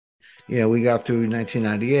We got through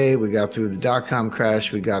 1998, we got through the dot-com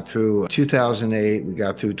crash, we got through 2008, we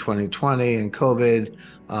got through 2020 and COVID.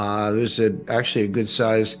 There's actually a good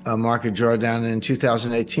size market drawdown in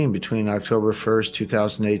 2018 between October 1st,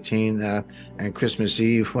 2018 and Christmas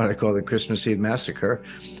Eve, what I call the Christmas Eve massacre.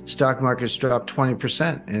 Stock markets dropped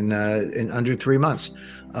 20% in under 3 months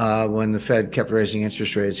when the Fed kept raising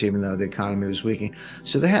interest rates, even though the economy was weakening.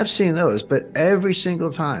 So they have seen those, but every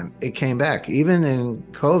single time it came back, even in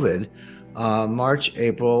COVID, March,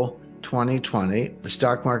 April 2020, the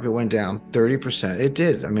stock market went down 30%. It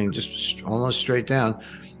did. I mean, just almost straight down.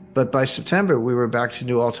 But by September, we were back to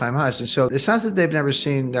new all-time highs. And so it's not that they've never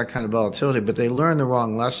seen that kind of volatility, but they learned the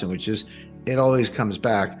wrong lesson, which is it always comes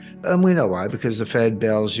back. And we know why, because the Fed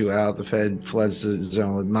bails you out, the Fed floods the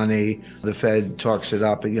zone with money, the Fed talks it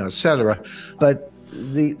up, et cetera. But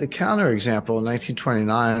the counterexample in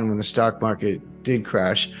 1929, when the stock market did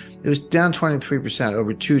crash, it was down 23%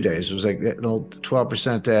 over 2 days. It was like a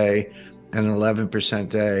 12% day and an 11%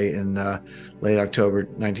 day in late October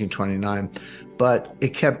 1929. But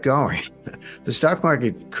it kept going. The stock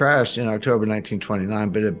market crashed in October 1929,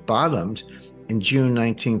 but it bottomed in June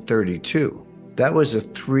 1932. That was a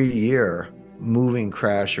 3-year moving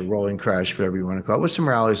crash or rolling crash, whatever you want to call it, with some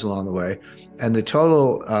rallies along the way. And the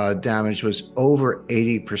total damage was over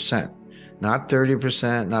 80%, not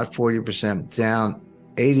 30%, not 40%, down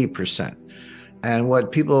 80%. And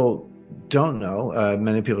what people don't know,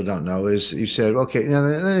 many people don't know, is you said, okay, then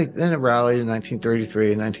it rallied in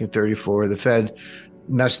 1933 and 1934. The Fed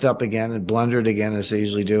messed up again and blundered again, as they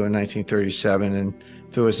usually do, in 1937 and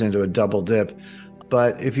threw us into a double dip.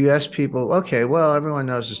 But if you ask people, okay, well, everyone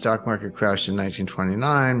knows the stock market crashed in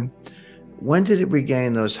 1929. When did it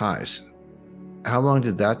regain those highs? How long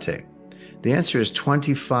did that take? The answer is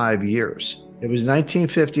 25 years. It was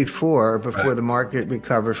 1954 before the market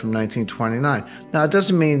recovered from 1929. Now, it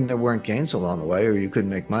doesn't mean there weren't gains along the way or you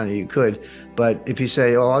couldn't make money. You could. But if you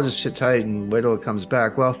say, oh, I'll just sit tight and wait till it comes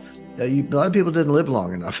back, well, a lot of people didn't live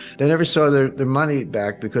long enough. They never saw their money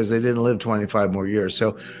back because they didn't live 25 more years.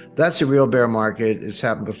 So that's a real bear market. It's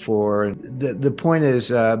happened before. The point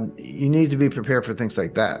is you need to be prepared for things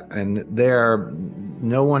like that. And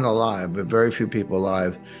no one alive, but very few people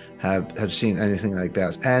alive have seen anything like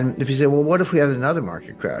that. And if you say, well, what if we had another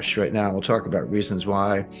market crash right now? We'll talk about reasons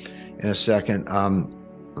why in a second.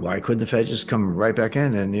 Why couldn't the Fed just come right back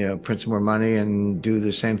in and print some more money and do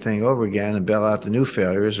the same thing over again and bail out the new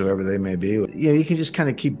failures, whoever they may be? You can just kind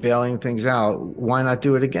of keep bailing things out. Why not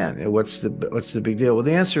do it again? What's the big deal? Well,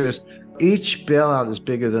 the answer is each bailout is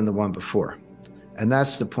bigger than the one before. And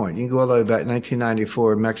that's the point. You can go all the way back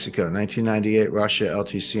 1994, Mexico, 1998, Russia,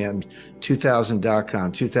 LTCM, 2000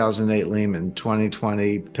 dot-com, 2008 Lehman,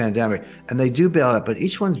 2020 pandemic. And they do bail out, but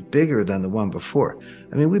each one's bigger than the one before.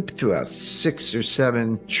 I mean, we threw out $6 or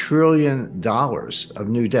 $7 trillion of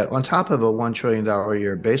new debt on top of a $1 trillion a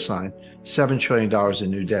year baseline, $7 trillion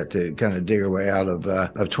in new debt to kind of dig our way out of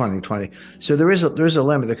 2020. So there is a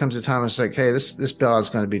limit. There comes a time it's like, hey, this bailout is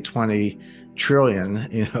going to be 20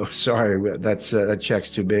 trillion, sorry, that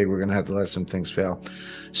check's too big. We're going to have to let some things fail.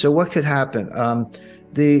 So what could happen?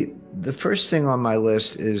 The first thing on my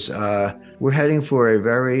list is we're heading for a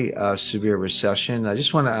very severe recession. I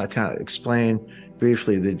just want to kind of explain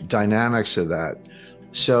briefly the dynamics of that.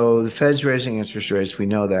 So the Fed's raising interest rates. We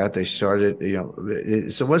know that they started,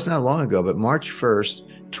 so it wasn't that long ago, but March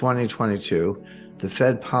 1st, 2022, the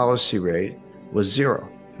Fed policy rate was zero.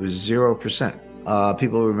 It was 0%.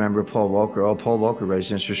 People remember Paul Volcker. Oh, Paul Volcker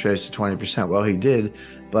raised interest rates to 20%. Well, he did,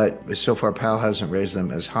 but so far Powell hasn't raised them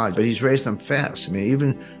as high, but he's raised them fast. I mean,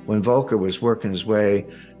 even when Volcker was working his way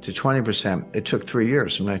to 20%, it took 3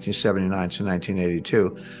 years from 1979 to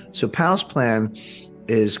 1982. So Powell's plan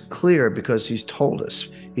is clear because he's told us.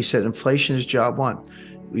 He said inflation is job one.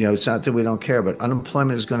 It's not that we don't care, but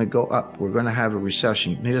unemployment is going to go up. We're going to have a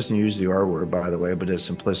recession. He doesn't use the R word, by the way, but it's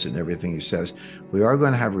implicit in everything he says. We are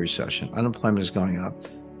going to have a recession. Unemployment is going up.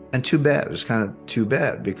 And too bad. It's kind of too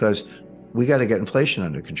bad because we got to get inflation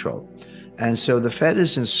under control. And so the Fed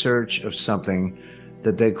is in search of something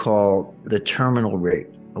that they call the terminal rate.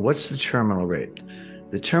 What's the terminal rate?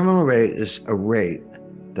 The terminal rate is a rate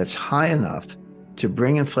that's high enough to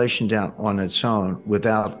bring inflation down on its own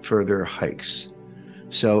without further hikes.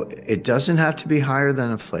 So it doesn't have to be higher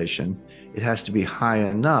than inflation. It has to be high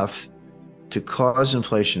enough to cause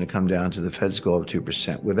inflation to come down to the Fed's goal of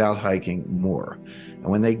 2% without hiking more. And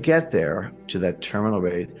when they get there to that terminal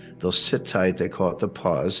rate, they'll sit tight. They call it the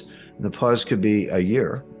pause. And the pause could be a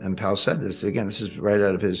year. And Powell said this. Again, this is right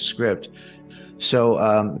out of his script.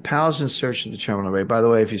 So Powell's in search of the terminal rate. By the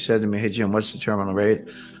way, if you said to me, hey, Jim, what's the terminal rate?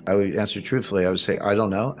 I would answer truthfully. I would say, I don't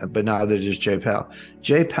know, but neither does Jay Powell.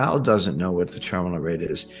 Jay Powell doesn't know what the terminal rate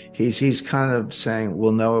is. He's kind of saying,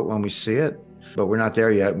 we'll know it when we see it, but we're not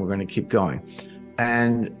there yet, and we're going to keep going.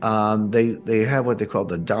 And they have what they call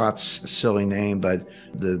the DOTS, silly name, but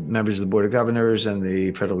the members of the Board of Governors and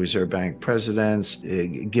the Federal Reserve Bank presidents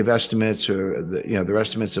give estimates, or their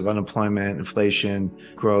estimates of unemployment, inflation,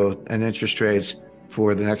 growth, and interest rates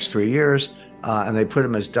for the next 3 years, and they put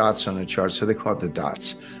them as dots on a chart, so they call it the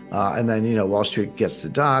dots. And then, Wall Street gets the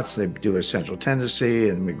dots. They do a central tendency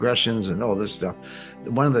and regressions and all this stuff.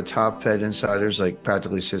 One of the top Fed insiders, like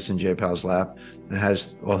practically sits in Jay Powell's lap and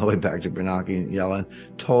has all the way back to Bernanke and Yellen,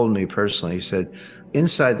 told me personally, he said,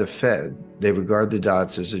 inside the Fed, they regard the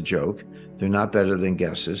dots as a joke. They're not better than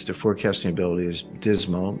guesses. Their forecasting ability is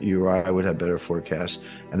dismal. You or I would have better forecasts,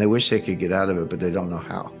 and they wish they could get out of it, but they don't know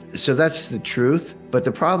how. So that's the truth. But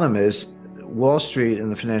the problem is, Wall Street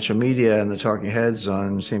and the financial media and the talking heads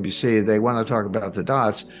on CNBC, they want to talk about the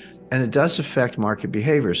dots, and it does affect market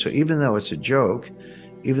behavior. So even though it's a joke,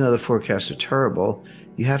 even though the forecasts are terrible,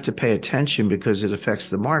 you have to pay attention because it affects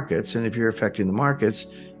the markets. And if you're affecting the markets,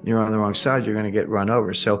 you're on the wrong side, you're going to get run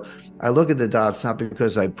over. So I look at the dots not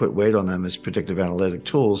because I put weight on them as predictive analytic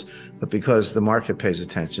tools, but because the market pays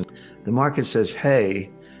attention. The market says, hey,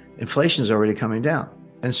 inflation is already coming down.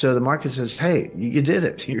 And so the market says, hey, you did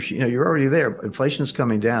it. You're already there. Inflation's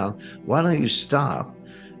coming down. Why don't you stop?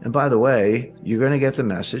 And by the way, you're going to get the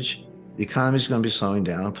message. The economy is going to be slowing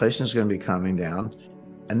down. Inflation is going to be coming down.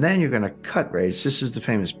 And then you're going to cut rates. This is the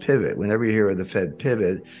famous pivot. Whenever you hear of the Fed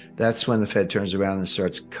pivot, that's when the Fed turns around and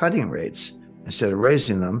starts cutting rates instead of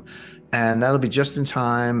raising them. And that'll be just in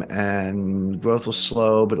time, and growth will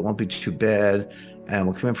slow, but it won't be too bad. And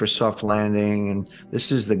we'll come in for a soft landing. And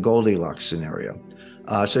this is the Goldilocks scenario.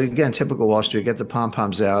 So again, typical Wall Street, get the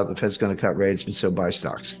pom-poms out, the Fed's going to cut rates, and so buy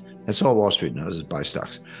stocks. That's all Wall Street knows, is buy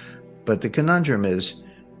stocks. But the conundrum is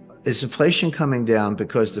inflation coming down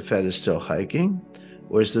because the Fed is still hiking,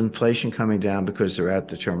 or is the inflation coming down because they're at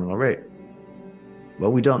the terminal rate?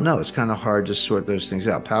 Well, we don't know. It's kind of hard to sort those things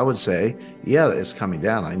out. Powell would say, yeah, it's coming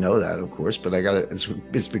down. I know that, of course, but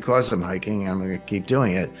it's because I'm hiking, and I'm going to keep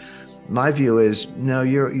doing it. My view is, no,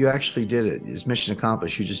 you actually did it. It's mission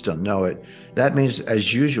accomplished. You just don't know it. That means,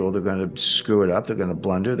 as usual, they're going to screw it up. They're going to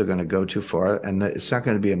blunder. They're going to go too far. And it's not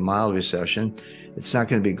going to be a mild recession. It's not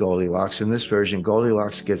going to be Goldilocks. In this version,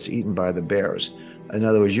 Goldilocks gets eaten by the bears. In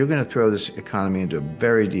other words, you're going to throw this economy into a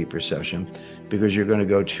very deep recession because you're going to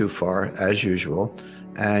go too far, as usual.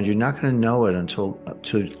 And you're not going to know it until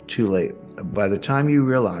too late. By the time you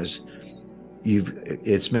realize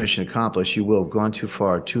it's mission accomplished, you will have gone too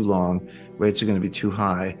far, too long, rates are going to be too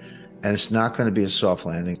high, and it's not going to be a soft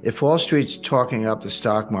landing. If Wall Street's talking up the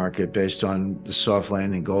stock market based on the soft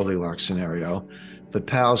landing Goldilocks scenario, but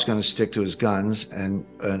Powell's going to stick to his guns and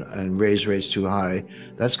raise rates too high,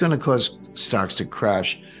 that's going to cause stocks to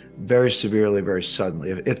crash very severely, very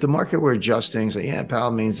suddenly. If the market were adjusting, say, yeah,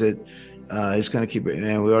 Powell means it, he's going to keep it,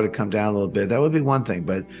 and we ought to come down a little bit, that would be one thing,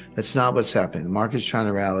 but that's not what's happening. The market's trying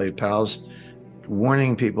to rally. Powell's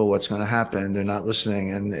warning people what's going to happen. They're not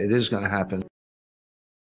listening, and it is going to happen.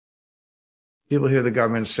 People hear the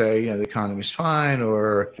government say, the economy's fine,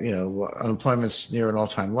 or, unemployment's near an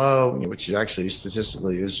all-time low, which actually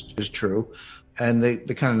statistically is true. And they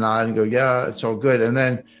kind of nod and go, yeah, it's all good. And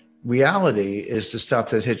then reality is the stuff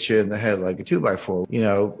that hits you in the head like a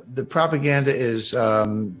 2x4. The propaganda is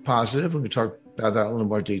positive. We can talk about that in a little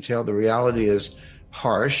more detail. The reality is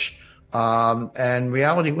harsh, and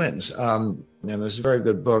reality wins. There's a very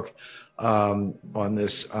good book on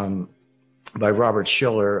this by Robert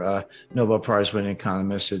Shiller, Nobel Prize winning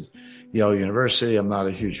economist at Yale University. I'm not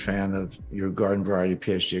a huge fan of your garden variety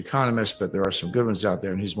PhD economists, but there are some good ones out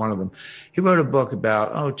there, and he's one of them. He wrote a book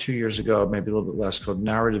about, 2 years ago, maybe a little bit less, called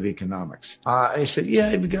Narrative Economics. And he said,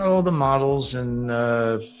 yeah, we got all the models and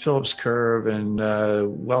Phillips curve and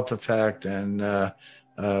wealth effect and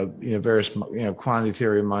various quantity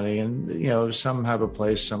theory money, and some have a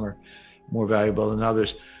place, some are more valuable than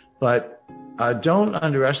others, but don't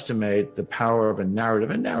underestimate the power of a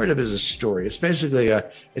narrative. A narrative is a story. It's basically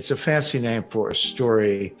it's a fancy name for a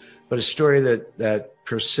story, but a story that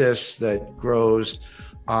persists, that grows.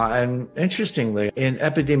 And interestingly, in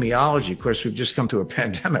epidemiology, of course, we've just come through a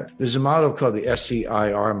pandemic. There's a model called the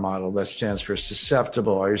SEIR model that stands for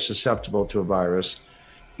susceptible. Are you susceptible to a virus?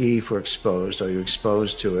 E for exposed. Are you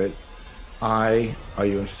exposed to it? I, are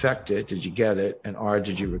you infected? Did you get it? And R,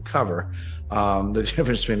 did you recover? The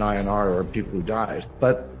difference between I and R are people who died.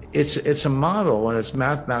 But it's a model, and it's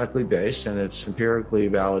mathematically based, and it's empirically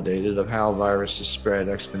validated of how viruses spread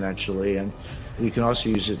exponentially. And you can also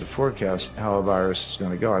use it to forecast how a virus is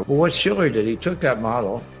going to go. Well, what Schiller did, he took that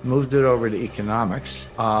model, moved it over to economics,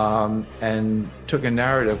 and took a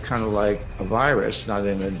narrative kind of like a virus, not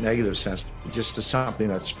in a negative sense, but just as something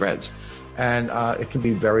that spreads. And it can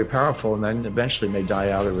be very powerful, and then eventually may die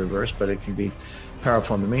out or reverse, but it can be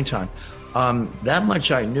powerful in the meantime. That much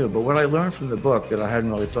I knew, but what I learned from the book that I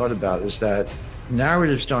hadn't really thought about is that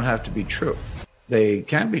narratives don't have to be true. They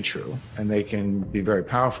can be true and they can be very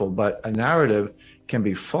powerful, but a narrative can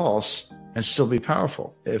be false and still be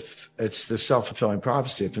powerful. If it's the self-fulfilling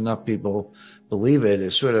prophecy, if enough people believe it,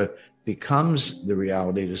 it sort of becomes the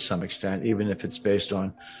reality to some extent, even if it's based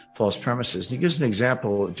on false premises. He gives an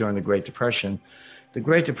example during the Great Depression. The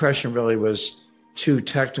Great Depression really was two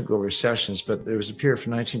technical recessions, but there was a period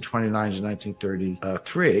from 1929 to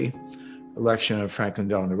 1933, election of Franklin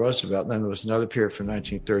Delano Roosevelt. And then there was another period from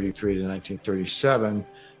 1933 to 1937.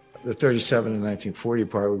 The 37 and 1940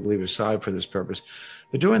 part we leave aside for this purpose.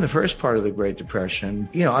 But during the first part of the Great Depression,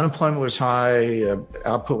 unemployment was high,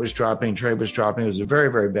 output was dropping, trade was dropping. It was a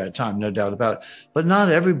very, very bad time, no doubt about it. But not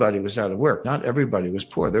everybody was out of work. Not everybody was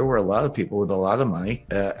poor. There were a lot of people with a lot of money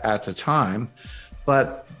at the time.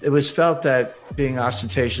 But it was felt that being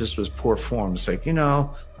ostentatious was poor form. It's like,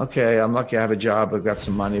 okay, I'm lucky I have a job, I've got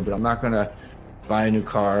some money, but I'm not going to buy a new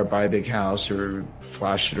car, buy a big house, or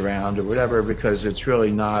flash it around or whatever, because it's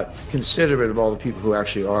really not considerate of all the people who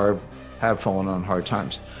actually have fallen on hard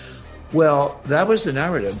times. Well, that was the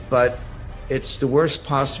narrative, but it's the worst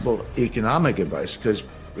possible economic advice, because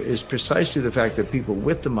is precisely the fact that people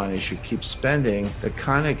with the money should keep spending that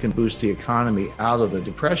kind of can boost the economy out of a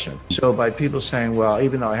depression. So by people saying, well,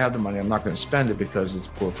 even though I have the money, I'm not going to spend it because it's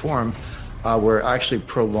poor form, we're actually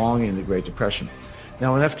prolonging the Great Depression.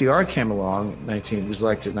 Now, when FDR came along, he was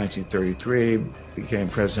elected in 1933, became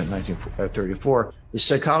president in 1934, the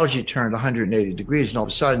psychology turned 180 degrees, and all of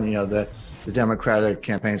a sudden, the Democratic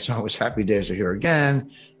campaign song was "Happy Days Are Here Again,"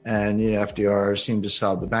 and FDR seemed to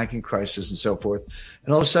solve the banking crisis and so forth.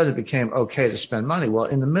 And all of a sudden, it became okay to spend money. Well,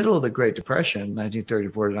 in the middle of the Great Depression,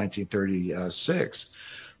 1934 to 1936,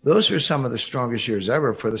 those were some of the strongest years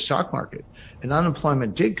ever for the stock market. And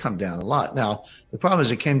unemployment did come down a lot. Now, the problem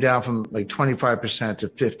is it came down from like 25% to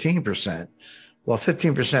 15%. Well,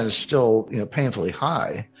 15% is still, painfully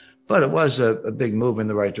high, but it was a big move in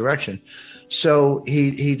the right direction. So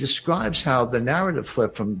he describes how the narrative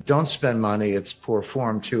flipped from don't spend money, it's poor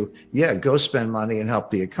form, to, go spend money and help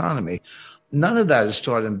the economy. None of that is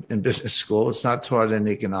taught in business school. It's not taught in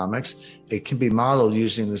economics. It can be modeled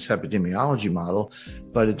using this epidemiology model,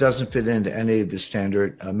 but it doesn't fit into any of the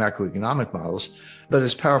standard macroeconomic models, but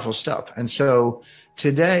it's powerful stuff. And so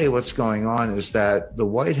today what's going on is that the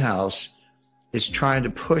White House is trying to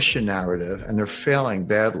push a narrative, and they're failing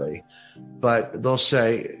badly. But they'll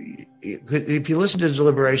say, if you listen to the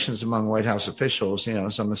deliberations among White House officials, some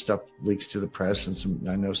of the stuff leaks to the press, and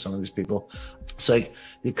I know some of these people. It's like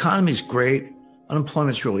the economy's great,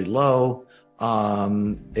 unemployment's really low.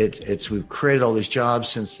 We've created all these jobs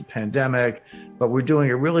since the pandemic, but we're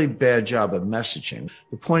doing a really bad job of messaging.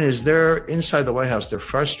 The point is, they're inside the White House. They're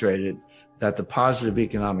frustrated that the positive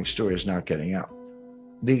economic story is not getting out.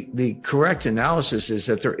 The correct analysis is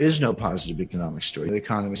that there is no positive economic story. The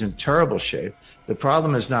economy is in terrible shape. The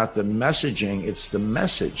problem is not the messaging, it's the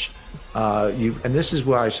message. And this is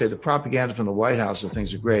where I say the propaganda from the White House that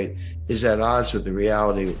things are great is at odds with the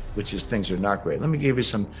reality, which is things are not great. Let me give you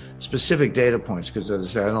some specific data points, because as I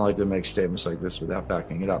say, I don't like to make statements like this without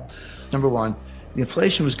backing it up. Number one, the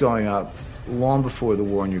inflation was going up long before the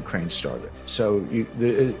war in Ukraine started. So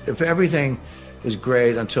if everything was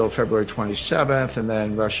great until February 27th, and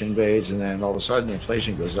then Russia invades, and then all of a sudden the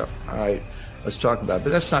inflation goes up. All right, let's talk about it.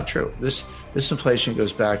 But that's not true. This inflation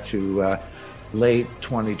goes back to late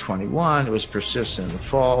 2021. It was persistent in the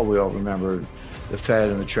fall. We all remember the Fed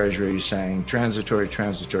and the Treasury saying transitory,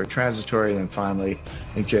 transitory, transitory. And then finally,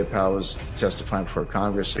 I think Jay Powell was testifying before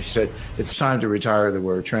Congress. He said, it's time to retire the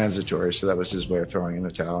word transitory. So that was his way of throwing in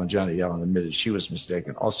the towel. And Janet Yellen admitted she was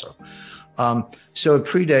mistaken also. So it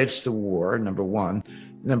predates the war, number one.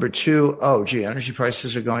 Number two, energy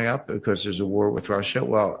prices are going up because there's a war with Russia.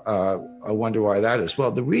 Well, I wonder why that is.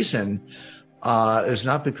 Well, the reason is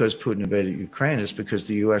not because Putin invaded Ukraine, it's because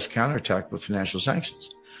the U.S. counterattacked with financial sanctions.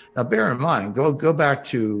 Now, bear in mind, go back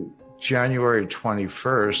to January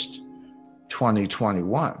 21st,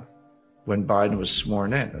 2021, when Biden was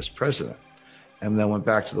sworn in as president, and then went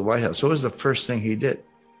back to the White House. What was the first thing he did?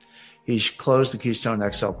 he closed the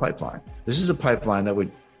Keystone XL pipeline. This is a pipeline that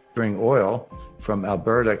would bring oil from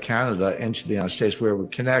Alberta, Canada, into the United States, where it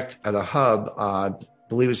would connect at a hub. I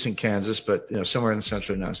believe it's in Kansas, but somewhere in the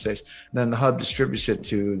central United States. And then the hub distributes it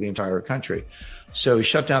to the entire country. So he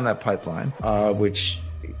shut down that pipeline, which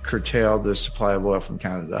curtailed the supply of oil from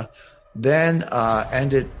Canada. Then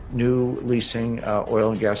ended new leasing,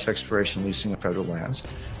 oil and gas exploration leasing of federal lands,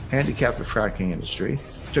 handicapped the fracking industry,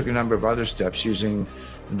 took a number of other steps using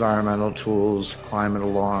environmental tools, climate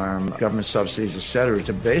alarm, government subsidies, et cetera,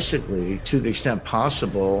 to basically, to the extent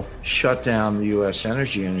possible, shut down the U.S.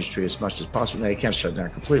 energy industry as much as possible. Now, you can't shut down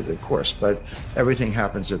completely, of course, but everything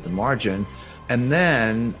happens at the margin. And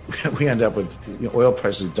then we end up with oil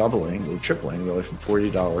prices doubling or tripling, really, from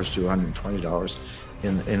 $40 to $120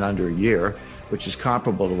 in under a year, which is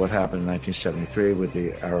comparable to what happened in 1973 with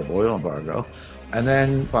the Arab oil embargo. And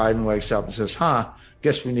then Biden wakes up and says,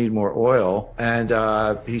 guess we need more oil. And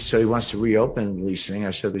he wants to reopen leasing.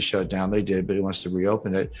 I said they shut it down. They did, but he wants to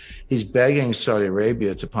reopen it. He's begging Saudi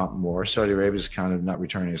Arabia to pump more. Saudi Arabia is kind of not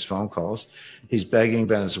returning his phone calls. He's begging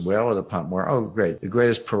Venezuela to pump more. Oh, great. The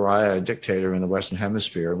greatest pariah dictator in the Western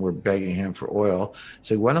Hemisphere, and we're begging him for oil.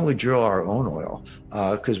 So why don't we drill our own oil?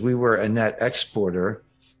 Because we were a net exporter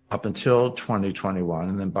up until 2021,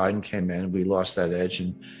 and then Biden came in, we lost that edge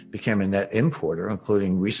and became a net importer,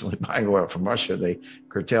 including recently buying oil from Russia. They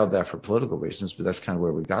curtailed that for political reasons, but that's kind of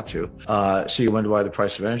where we got to. So you wonder why the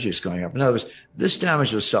price of energy is going up. In other words, this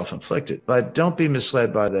damage was self-inflicted, but don't be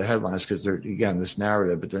misled by the headlines because they're, again, this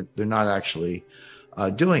narrative, but they're not actually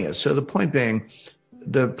doing it. So the point being,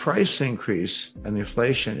 the price increase and the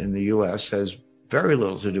inflation in the U.S. has very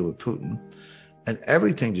little to do with Putin, and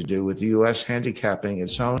everything to do with the U.S. handicapping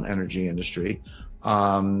its own energy industry,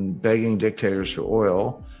 begging dictators for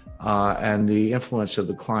oil, and the influence of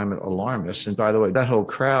the climate alarmists. And by the way, that whole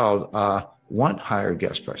crowd want higher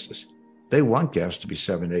gas prices. They want gas to be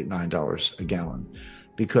 $7, $8, $9 a gallon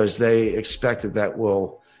because they expect that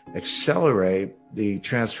will accelerate the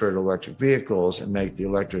transfer to electric vehicles and make the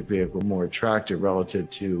electric vehicle more attractive relative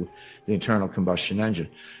to the internal combustion engine.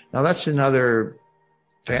 Now, that's another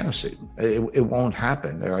fantasy. It won't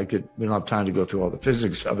happen. We don't have time to go through all the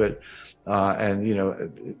physics of it.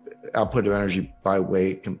 And, output of energy by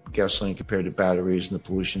weight, gasoline compared to batteries and the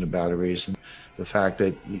pollution of batteries and the fact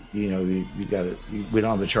that, we don't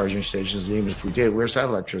have the charging stations. And even if we did, where's that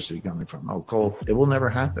electricity coming from? Oh, coal. It will never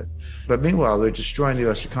happen. But meanwhile, they're destroying the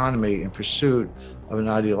U.S. economy in pursuit of an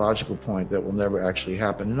ideological point that will never actually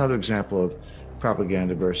happen. Another example of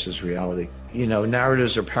propaganda versus reality.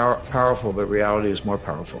 Narratives are powerful, but reality is more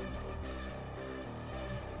powerful.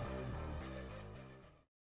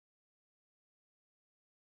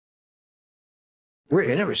 We're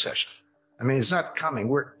in a recession. I mean, it's not coming.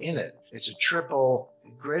 We're in it. It's a triple,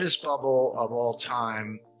 greatest bubble of all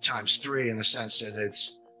time, times 3 in the sense that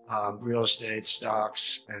it's real estate,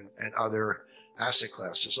 stocks, and other asset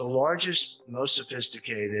classes. The largest, most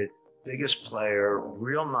sophisticated, biggest player,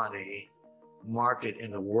 real money market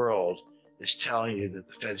in the world is telling you that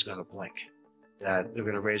the Fed's going to blink, that they're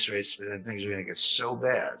going to raise rates, and then things are going to get so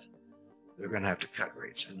bad, they're going to have to cut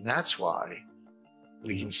rates. And that's why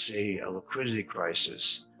we can see a liquidity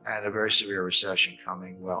crisis and a very severe recession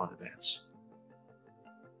coming well in advance.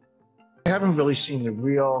 I haven't really seen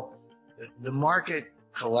the market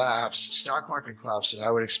collapse, stock market collapse that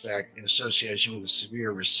I would expect in association with a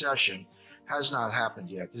severe recession has not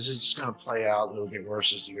happened yet. This is going to play out. It'll get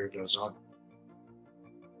worse as the year goes on.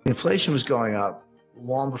 Inflation was going up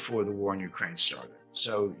long before the war in Ukraine started.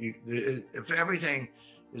 So if everything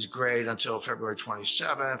is great until February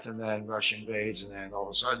 27th, and then Russia invades, and then all of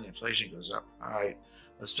a sudden the inflation goes up. All right,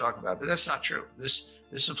 let's talk about it. But that's not true. This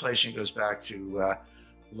inflation goes back to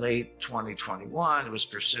late 2021. It was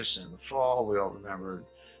persistent in the fall. We all remember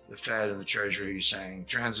the Fed and the Treasury saying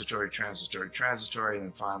transitory, transitory, transitory, and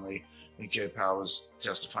then finally, I think Jay Powell was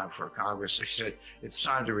testifying before Congress. He said, it's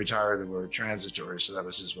time to retire the word transitory. So that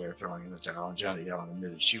was his way of throwing in the towel. And Janet Yellen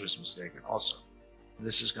admitted she was mistaken also.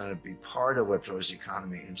 This is going to be part of what throws the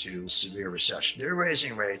economy into severe recession. They're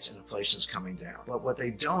raising rates and inflation is coming down. But what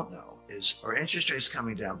they don't know is, are interest rates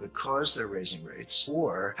coming down because they're raising rates,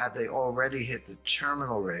 or have they already hit the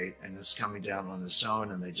terminal rate and it's coming down on its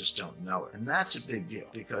own and they just don't know it? And that's a big deal,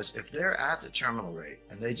 because if they're at the terminal rate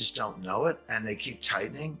and they just don't know it and they keep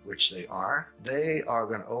tightening, which they are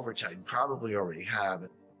going to over tighten, probably already have.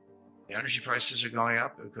 The energy prices are going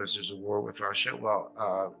up because there's a war with Russia. Well,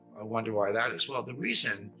 I wonder why that is. Well, the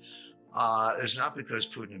reason is not because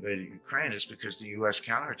Putin invaded Ukraine, it's because the U.S.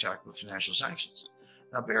 counterattacked with financial sanctions.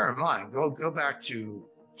 Now, bear in mind, go back to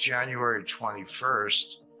January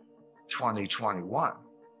 21st, 2021,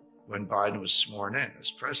 when Biden was sworn in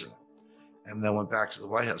as president. and then went back to the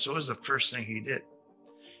White House. What was the first thing he did?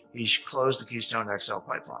 He closed the Keystone XL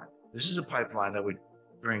pipeline. This is a pipeline that would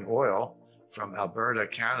bring oil from Alberta,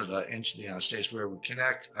 Canada, into the United States, where it would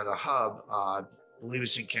connect at a hub. I believe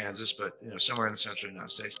it's in Kansas, but somewhere in the central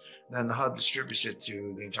United States. And then the hub distributes it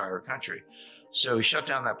to the entire country. So he shut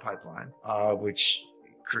down that pipeline, which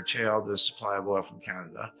curtailed the supply of oil from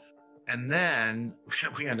Canada. And then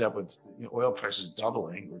we end up with oil prices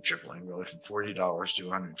doubling or tripling, really, from $40 to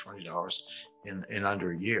 $120 in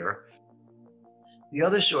under a year. The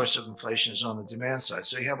other source of inflation is on the demand side.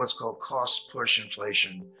 So you have what's called cost push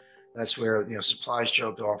inflation. That's where supplies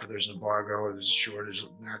choked off, or there's an embargo, or there's a shortage,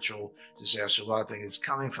 natural disaster, a lot of things. It's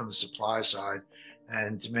coming from the supply side,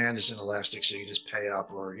 and demand is inelastic, so you just pay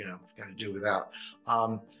up or kind of do without.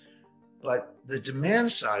 But the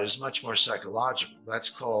demand side is much more psychological. That's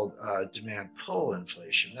called demand pull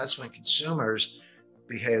inflation. That's when consumers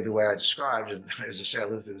behave the way I described, and as I say, I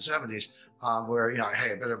lived through the 70s, where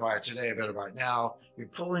hey, I better buy it today, I better buy it now. You're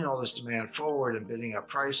pulling all this demand forward and bidding up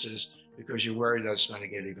prices because you're worried that it's going to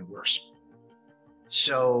get even worse.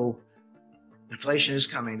 So inflation is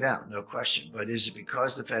coming down, no question. But is it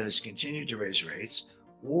because the Fed has continued to raise rates,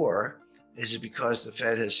 or is it because the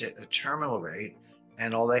Fed has hit a terminal rate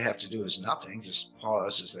and all they have to do is nothing, just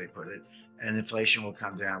pause, as they put it, and inflation will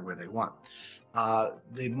come down where they want?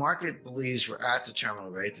 The market believes we're at the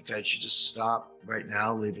terminal rate. The Fed should just stop right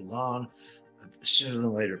now, leave it alone. Sooner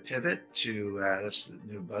than later, pivot to, that's the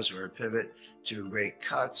new buzzword, pivot to rate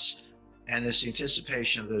cuts. And it's the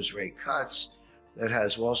anticipation of those rate cuts that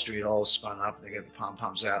has Wall Street all spun up. They get the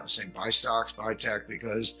pom-poms out and saying, buy stocks, buy tech,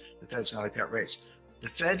 because the Fed's going to cut rates. The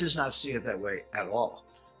Fed does not see it that way at all.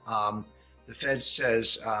 The Fed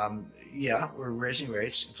says, yeah, we're raising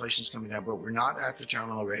rates, inflation's coming down, but we're not at the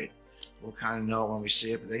terminal rate. We'll kind of know when we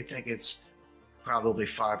see it, but they think it's probably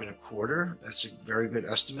 5.25. That's a very good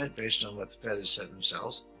estimate based on what the Fed has said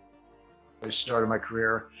themselves. I started my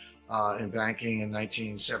career in banking in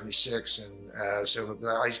 1976, and so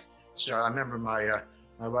I remember my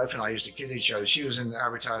wife and I used to kid each other. She was in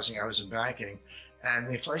advertising, I was in banking, and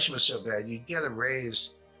the inflation was so bad, you'd get a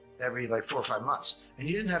raise every like 4 or 5 months, and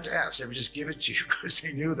you didn't have to ask. They would just give it to you because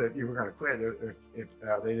they knew that you were going to quit if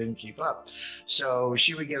they didn't keep up. So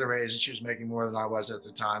she would get a raise, and she was making more than I was at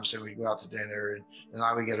the time. So we'd go out to dinner, and then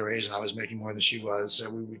I would get a raise, and I was making more than she was. So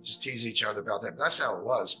we would just tease each other about that. But that's how it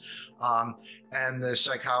was. And the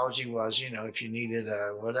psychology was, if you needed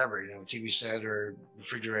whatever, a TV set or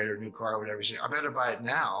refrigerator, new car, whatever, you say, I better buy it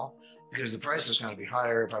now because the price is going to be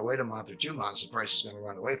higher. If I wait a month or 2 months, the price is going to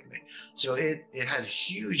run away from me. So it had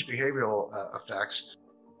huge behavioral effects.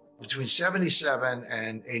 Between 77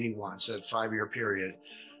 and 81, so that 5-year period,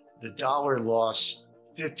 the dollar lost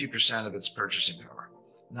 50% of its purchasing power,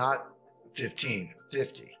 not 15,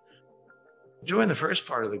 50. During the first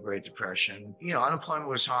part of the Great Depression, unemployment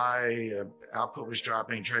was high, output was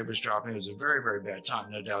dropping, trade was dropping. It was a very, very bad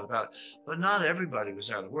time, no doubt about it. But not everybody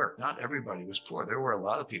was out of work. Not everybody was poor. There were a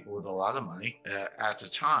lot of people with a lot of money at the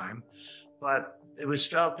time, but it was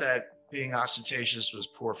felt that being ostentatious was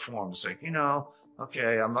poor form. It's like,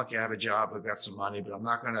 okay, I'm lucky I have a job, I've got some money, but I'm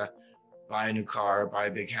not going to buy a new car, buy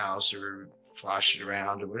a big house, or flash it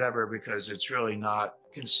around or whatever, because it's really not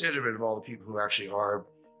considerate of all the people who actually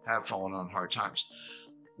have fallen on hard times.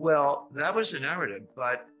 Well, that was the narrative,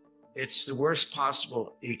 but it's the worst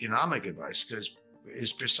possible economic advice, because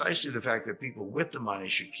it's precisely the fact that people with the money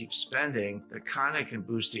should keep spending that kind of can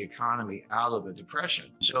boost the economy out of a depression.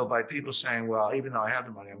 So by people saying, well, even though I have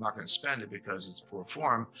the money, I'm not going to spend it because it's poor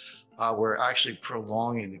form, we're actually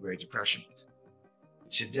prolonging the Great Depression.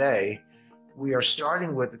 Today, we are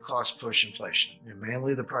starting with the cost push inflation,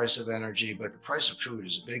 mainly the price of energy, but the price of food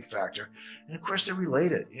is a big factor. And of course, they're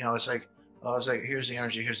related. It's like, here's the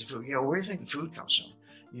energy, here's the food. Where do you think the food comes from?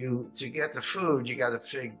 To get the food, you got to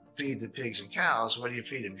feed the pigs and cows. What do you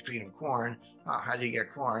feed them? You feed them corn. How do you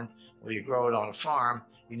get corn? Well, you grow it on a farm.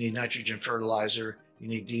 You need nitrogen fertilizer. You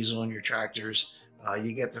need diesel in your tractors.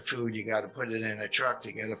 You get the food, you got to put it in a truck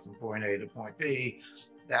to get it from point A to point B.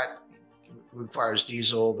 That requires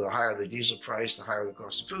diesel. The higher the diesel price, the higher the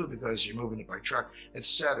cost of food, because you're moving it by truck,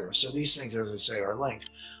 etc. So these things, as I say, are linked.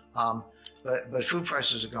 But food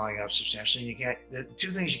prices are going up substantially, and the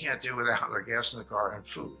two things you can't do without are gas in the car and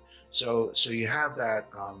food. So you have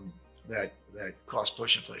that cost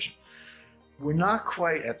push inflation. We're not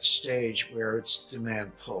quite at the stage where it's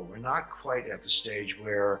demand pull. We're not quite at the stage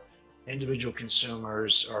where individual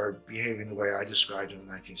consumers are behaving the way I described in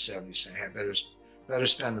the 1970s, saying, hey, better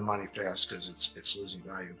spend the money fast because it's losing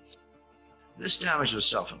value. This damage was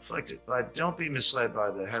self-inflicted, but don't be misled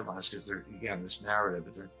by the headlines, because they're, again, this narrative,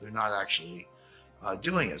 but they're not actually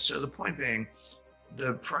doing it. So the point being,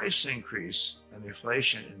 The price increase and the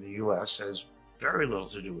inflation in the US has very little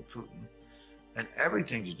to do with Putin and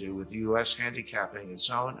everything to do with the US handicapping its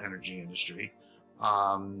own energy industry,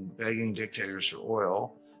 begging dictators for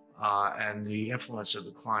oil, and the influence of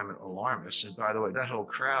the climate alarmists. And by the way, that whole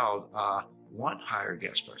crowd want higher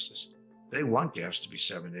gas prices. They want gas to be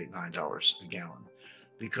 $7, $8, $9 a gallon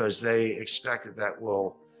because they expect that that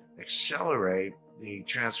will accelerate the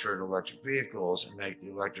transfer to electric vehicles and make the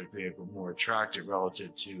electric vehicle more attractive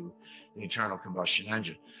relative to the internal combustion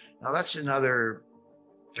engine. Now, that's another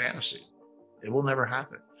fantasy. It will never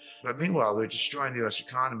happen. But meanwhile, they're destroying the US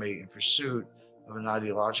economy in pursuit of an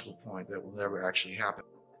ideological point that will never actually happen.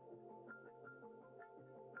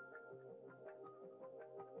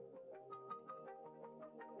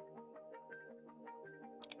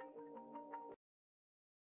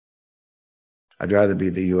 I'd rather be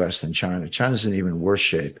the US than China. China's in even worse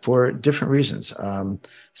shape for different reasons.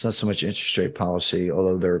 It's not so much interest rate policy,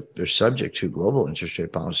 although they're subject to global interest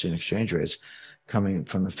rate policy and exchange rates coming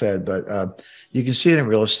from the Fed. But you can see it in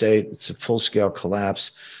real estate. It's a full-scale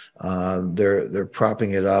collapse. They're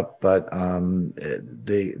propping it up, but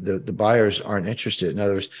the buyers aren't interested. In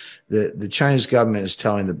other words, the Chinese government is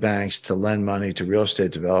telling the banks to lend money to real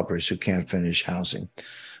estate developers who can't finish housing.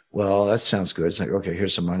 Well, that sounds good. It's like, okay,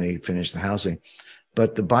 here's some money, finish the housing.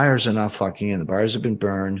 But the buyers are not flocking in. The buyers have been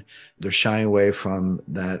burned. They're shying away from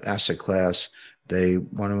that asset class. They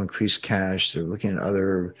want to increase cash. They're looking at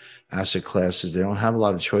other asset classes. They don't have a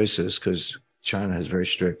lot of choices because China has very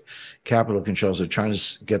strict capital controls. They're trying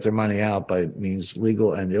to get their money out by means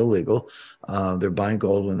legal and illegal. They're buying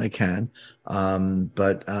gold when they can.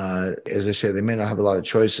 But as I say, they may not have a lot of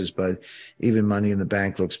choices, but even money in the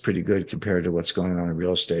bank looks pretty good compared to what's going on in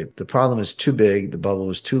real estate. The problem is too big. The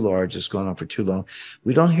bubble is too large. It's gone on for too long.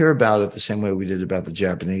 We don't hear about it the same way we did about the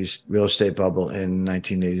Japanese real estate bubble in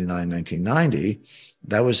 1989, 1990.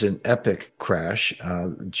 That was an epic crash.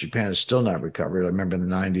 Japan has still not recovered. I remember in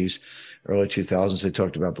the 90s, early 2000s, they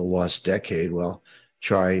talked about the lost decade. Well,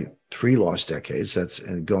 try 3 lost decades. That's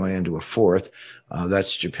going into a 4th.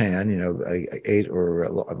 That's Japan, 8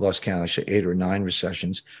 or I've lost count, actually 8 or 9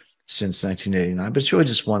 recessions since 1989, but it's really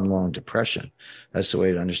just one long depression. That's the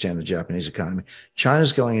way to understand the Japanese economy.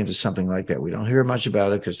 China's going into something like that. We don't hear much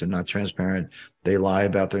about it because they're not transparent. They lie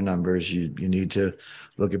about their numbers. You need to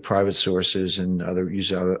look at private sources and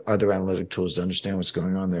use other analytic tools to understand what's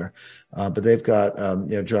going on there. But they've got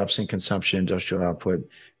drops in consumption, industrial output,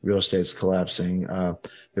 real estate's collapsing.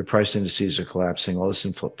 Their price indices are collapsing. All this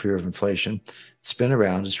fear of inflation. It's been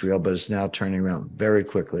around. It's real, but it's now turning around very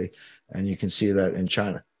quickly. And you can see that in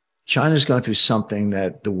China. China's going through something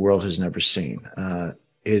that the world has never seen. They're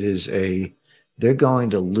going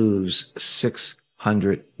to lose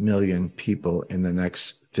 600 million people in the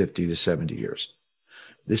next 50 to 70 years.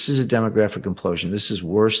 This is a demographic implosion. This is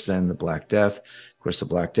worse than the Black Death. Of course, the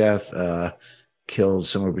Black Death killed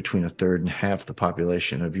somewhere between 1/3 and half the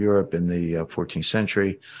population of Europe in the 14th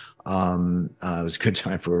century. It was a good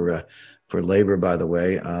time for labor, by the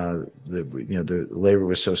way. The labor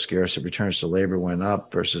was so scarce that returns to labor went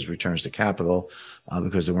up versus returns to capital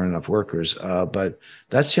because there weren't enough workers. But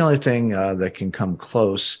that's the only thing that can come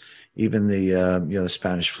close. Even the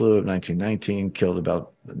Spanish flu of 1919 killed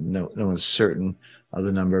about, no one's certain of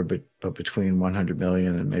the number, but between 100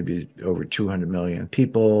 million and maybe over 200 million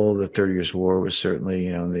people. The 30 Years' War was certainly,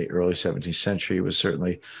 in the early 17th century, was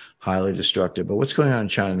certainly highly destructive. But what's going on in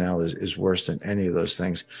China now is worse than any of those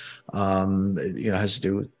things. It has to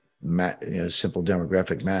do with simple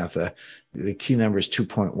demographic math. The key number is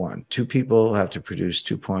 2.1. 2 people have to produce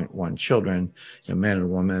 2.1 children. A man and a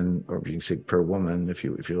woman, or you can say per woman if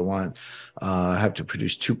you want, have to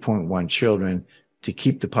produce 2.1 children to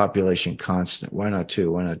keep the population constant. Why not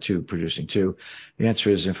 2? Why not 2 producing 2? The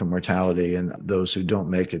answer is infant mortality and those who don't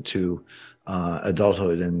make it to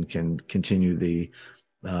adulthood and can continue the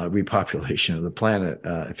repopulation of the planet,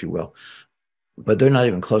 if you will. But they're not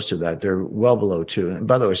even close to that. They're well below 2. And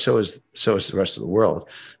by the way, so is the rest of the world.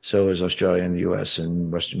 So is Australia and the US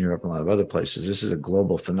and Western Europe and a lot of other places. This is a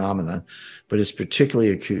global phenomenon, but it's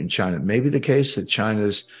particularly acute in China. It may be the case that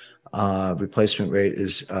China's replacement rate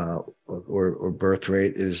is or birth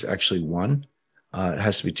rate is actually 1. It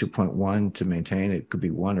has to be 2.1 to maintain. It could be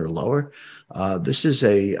 1 or lower. This is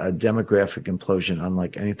a demographic implosion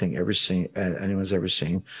unlike anything anyone's ever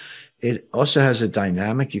seen. It also has a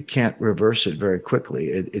dynamic. You can't reverse it very quickly.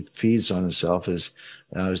 It feeds on itself, as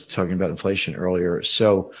I was talking about inflation earlier.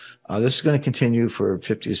 So this is going to continue for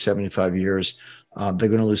 50 to 75 years. They're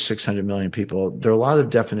going to lose 600 million people. There are a lot of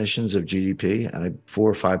definitions of GDP, a 4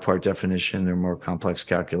 or 5 part definition. There are more complex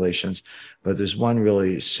calculations, but there's one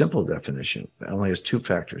really simple definition. It only has 2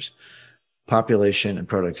 factors: population and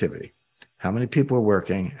productivity. How many people are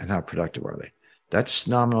working and how productive are they? That's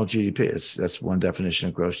nominal GDP. That's one definition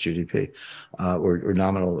of gross GDP, or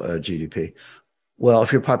nominal GDP. Well,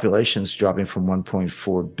 if your population is dropping from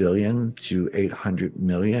 1.4 billion to 800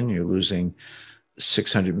 million, you're losing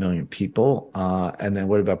 600 million people. And then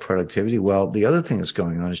what about productivity? Well, the other thing that's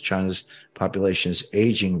going on is China's population is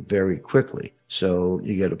aging very quickly. So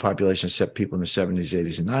you get a population of people in the 70s,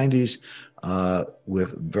 80s, and 90s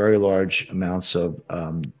with very large amounts of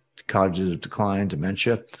cognitive decline,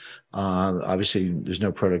 dementia. Obviously, there's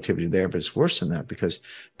no productivity there, but it's worse than that because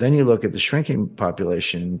then you look at the shrinking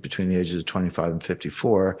population between the ages of 25 and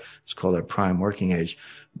 54. It's called their prime working age.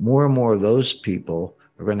 More and more of those people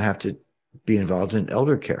are going to have to be involved in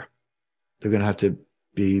elder care. They're going to have to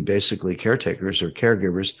be basically caretakers or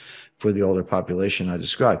caregivers for the older population I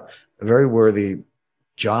described. A very worthy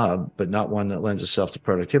job, but not one that lends itself to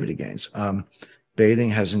productivity gains. Bathing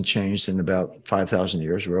hasn't changed in about 5,000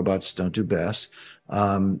 years. Robots don't do baths.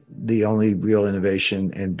 The only real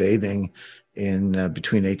innovation in bathing in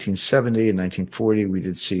between 1870 and 1940, we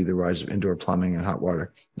did see the rise of indoor plumbing and hot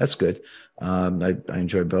water. That's good. I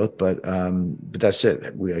enjoy both, but that's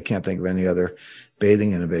it. I can't think of any other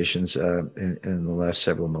bathing innovations in the last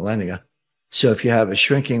several millennia. So if you have a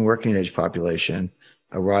shrinking working age population,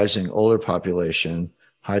 a rising older population,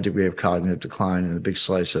 high degree of cognitive decline, and a big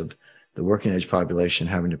slice of the working age population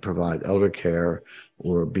having to provide elder care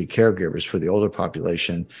or be caregivers for the older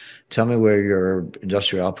population, tell me where your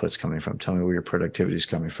industrial output's coming from. Tell me where your productivity is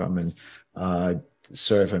coming from. And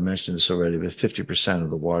sorry if I mentioned this already, but 50% of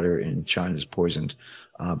the water in China is poisoned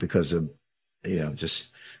because of,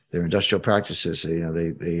 just their industrial practices.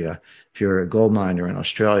 If you're a gold miner in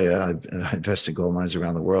Australia, I've invested in gold mines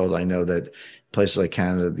around the world. I know that places like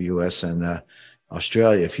Canada, the US, and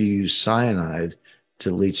Australia, if you use cyanide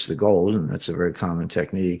to leach the gold, and that's a very common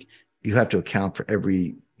technique, you have to account for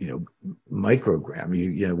every,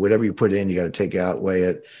 microgram. Whatever you put in, you got to take out, weigh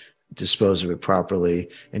it, dispose of it properly.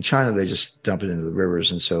 In China, they just dump it into the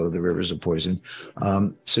rivers, and so the rivers are poisoned.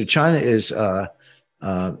 So China is an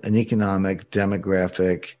economic,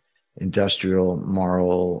 demographic, industrial,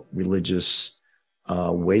 moral, religious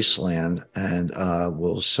wasteland, and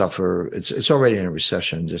will suffer. It's already in a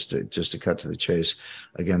recession. Just to cut to the chase,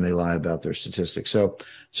 again, they lie about their statistics. So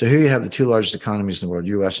here you have the two largest economies in the world,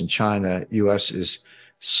 U.S. and China. U.S. is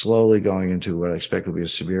slowly going into what I expect will be a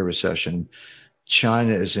severe recession.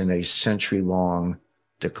 China is in a century-long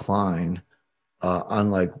decline,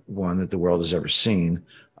 unlike one that the world has ever seen.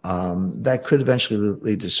 That could eventually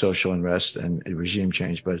lead to social unrest and regime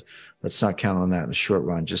change, but let's not count on that in the short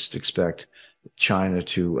run. Just expect China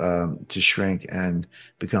to shrink and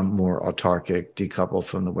become more autarkic, decouple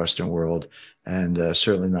from the Western world, and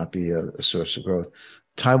certainly not be a source of growth.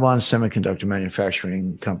 Taiwan Semiconductor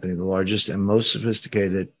Manufacturing Company, the largest and most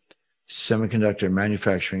sophisticated semiconductor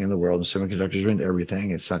manufacturing in the world, and semiconductors are in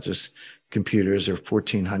everything. It's not just computers. There are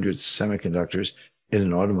 1,400 semiconductors in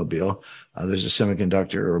an automobile. There's a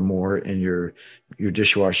semiconductor or more in your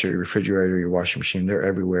dishwasher, your refrigerator, your washing machine. They're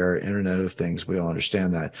everywhere. Internet of Things. We all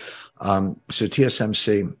understand that. So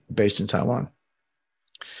TSMC, based in Taiwan.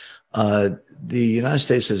 The United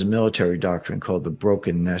States has a military doctrine called the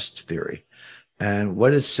broken nest theory. And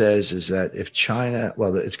what it says is that if China,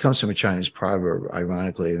 well, it comes from a Chinese proverb,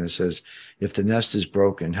 ironically, and it says, if the nest is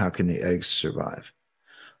broken, how can the eggs survive?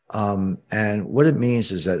 And what it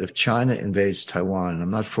means is that if China invades Taiwan, and I'm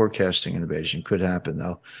not forecasting an invasion, could happen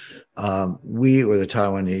though, we or the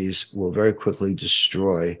Taiwanese will very quickly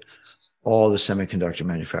destroy all the semiconductor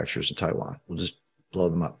manufacturers in Taiwan. We'll just blow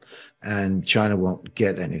them up. And China won't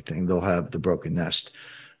get anything. They'll have the broken nest.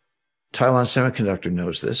 Taiwan Semiconductor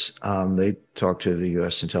knows this. They talk to the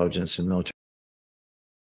U.S. intelligence and military.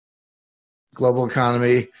 Global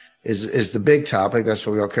economy is the big topic. That's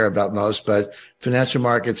what we all care about most. But financial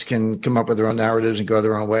markets can come up with their own narratives and go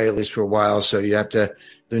their own way, at least for a while. So you have to,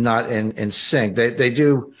 they're not in sync.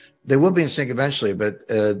 They will be in sync eventually, but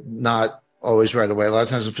not always right away. A lot of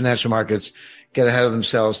times the financial markets get ahead of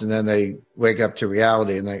themselves and then they wake up to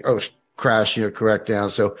reality and they, crash, correct down.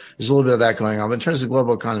 So there's a little bit of that going on. But in terms of the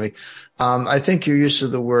global economy, I think your use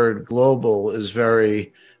of the word global is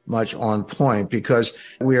very much on point because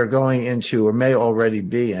we are going into, or may already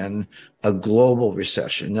be in, a global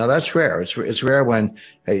recession. Now that's rare. It's rare when,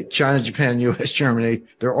 hey, China, Japan, U.S., Germany,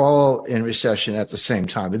 they're all in recession at the same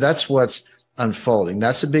time. But that's what's unfolding.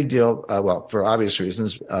 That's a big deal. Well, for obvious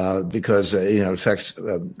reasons, because it affects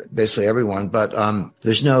basically everyone. But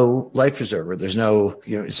there's no life preserver. There's no,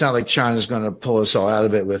 it's not like China's going to pull us all out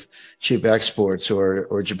of it with cheap exports,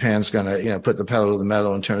 or Japan's going to, put the pedal to the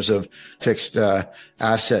metal in terms of fixed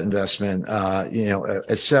asset investment,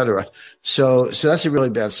 et cetera. So that's a really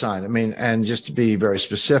bad sign. I mean, and just to be very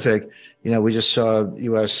specific, we just saw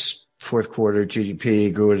U.S. fourth quarter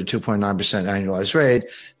GDP grew at a 2.9% annualized rate.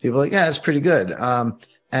 People are like, yeah, it's pretty good.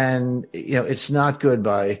 And it's not good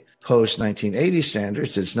by post 1980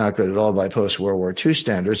 standards. It's not good at all by post World War II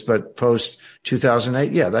standards, but post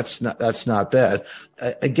 2008, yeah, that's not bad.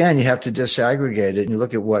 Again, you have to disaggregate it and you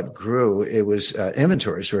look at what grew. It was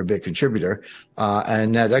inventories were a big contributor,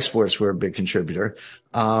 and net exports were a big contributor,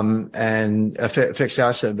 and fixed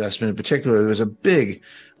asset investment in particular. There was a big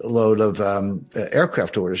load of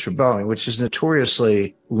aircraft orders for Boeing, which is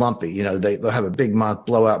notoriously lumpy. They'll have a big month,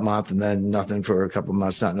 blowout month, and then nothing for a couple of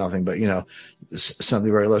months, not nothing, but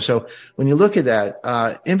something very low. So when you look at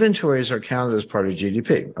that, inventories are counted as part of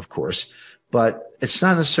GDP, of course, but it's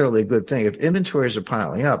not necessarily a good thing. If inventories are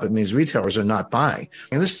piling up, it means retailers are not buying.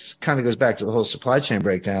 And this kind of goes back to the whole supply chain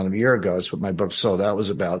breakdown of a year ago. That's what my book Sold Out was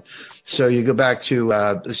about. So you go back to,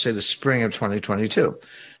 let's say, the spring of 2022.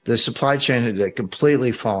 The supply chain had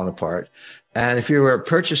completely fallen apart. And if you were a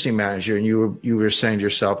purchasing manager and you were saying to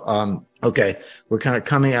yourself, okay, we're kind of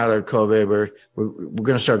coming out of COVID, we're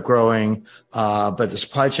going to start growing, but the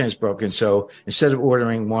supply chain is broken. So instead of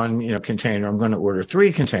ordering one, container, I'm going to order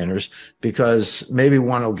 3 containers because maybe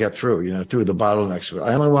one will get through, through the bottlenecks.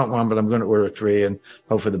 I only want one, but I'm going to order 3 and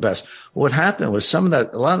hope for the best. What happened was a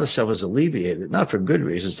lot of the stuff was alleviated, not for good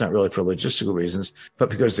reasons, not really for logistical reasons, but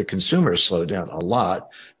because the consumer slowed down a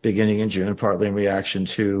lot beginning in June, partly in reaction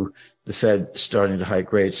to the Fed starting to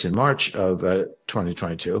hike rates in March of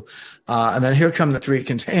 2022. And then here come the 3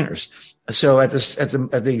 containers. So at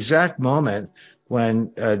the exact moment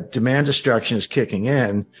when demand destruction is kicking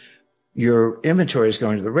in, your inventory is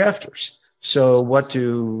going to the rafters. So what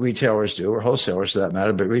do retailers do, or wholesalers for that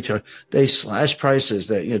matter, but retailers, they slash prices,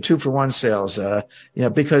 that 2-for-1 sales,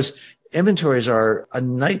 because inventories are a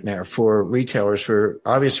nightmare for retailers for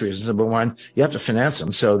obvious reasons. Number one, you have to finance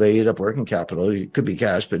them, so they eat up working capital. It could be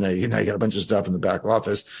cash, but now you got a bunch of stuff in the back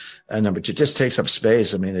office. And number two, it just takes up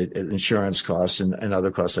space. I mean, insurance costs and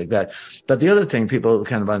other costs like that. But the other thing people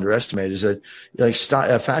kind of underestimate is that, like,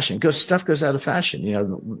 fashion stuff goes out of fashion.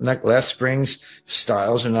 Last spring's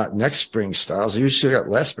styles are not next spring's styles. You still got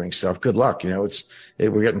last spring stuff. Good luck. We're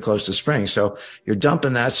getting close to spring, so you're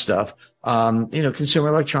dumping that stuff. Consumer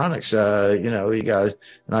electronics, you got an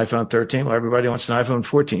iPhone 13. Well, everybody wants an iPhone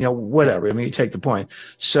 14, whatever. I mean, you take the point.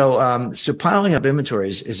 So piling up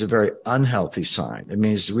inventories is a very unhealthy sign. It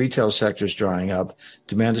means the retail sector is drying up,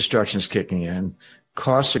 demand destruction is kicking in,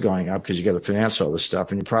 costs are going up because you got to finance all this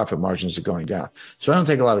stuff, and your profit margins are going down. So I don't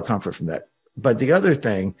take a lot of comfort from that. But the other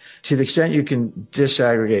thing, to the extent you can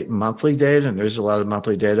disaggregate monthly data, and there's a lot of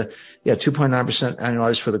monthly data, 2.9%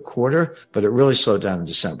 annualized for the quarter, but it really slowed down in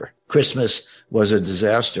December. Christmas was a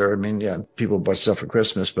disaster. I mean, people bought stuff for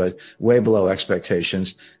Christmas, but way below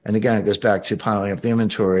expectations. And again, it goes back to piling up the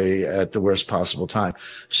inventory at the worst possible time.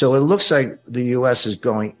 So it looks like the U.S. is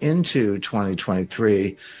going into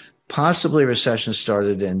 2023. Possibly recession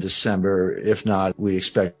started in December. If not, we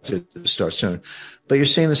expect it to start soon. But you're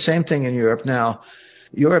seeing the same thing in Europe now.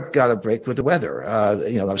 Europe got a break with the weather.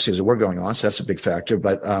 Obviously there's a war going on, so that's a big factor.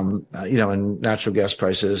 But, and natural gas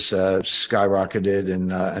prices skyrocketed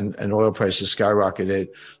and oil prices skyrocketed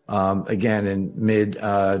again in mid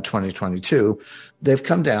 2022. They've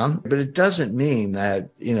come down, but it doesn't mean that,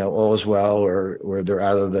 all is well or they're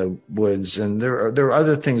out of the woods. And there are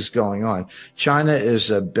other things going on. China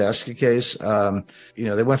is a basket case. They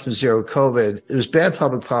went from zero COVID. It was bad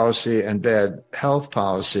public policy and bad health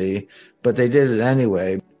policy, but they did it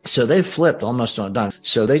anyway. So they flipped almost on a dime.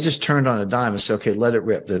 So they just turned on a dime and said, okay, let it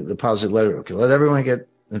rip. The policy, let it rip. Okay, let everyone get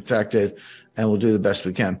infected and we'll do the best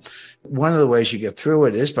we can. One of the ways you get through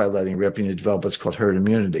it is by letting rip, and you develop what's called herd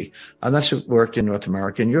immunity. And that's what worked in North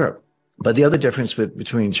America and Europe. But the other difference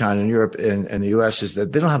between China and Europe and the U.S. is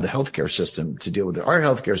that they don't have the healthcare system to deal with it. Our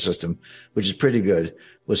healthcare system, which is pretty good,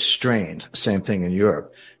 was strained. Same thing in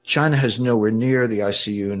Europe. China has nowhere near the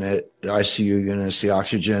ICU units, the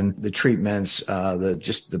oxygen, the treatments,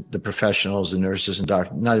 the professionals, the nurses and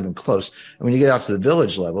doctors, not even close. And when you get out to the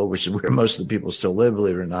village level, which is where most of the people still live,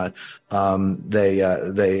 believe it or not,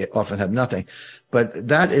 they often have nothing. But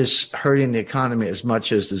that is hurting the economy as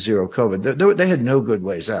much as the zero COVID. They had no good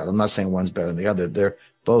ways out. I'm not saying one's better than the other. They're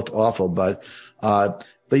both awful, but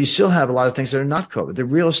But you still have a lot of things that are not COVID. The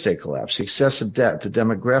real estate collapse, the excessive debt, the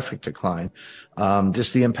demographic decline,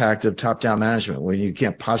 just the impact of top-down management when you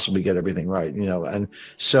can't possibly get everything right, and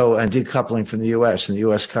decoupling from the U.S. and the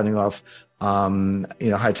U.S. cutting off,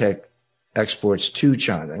 high-tech exports to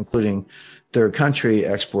China, including third country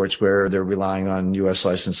exports where they're relying on U.S.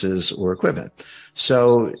 licenses or equipment.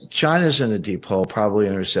 So China's in a deep hole, probably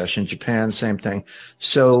in a recession. Japan, same thing.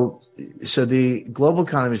 So the global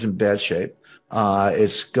economy is in bad shape.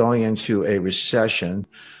 It's going into a recession.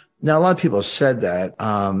 Now, a lot of people have said that,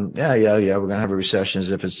 we're going to have a recession as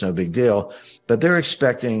if it's no big deal, but they're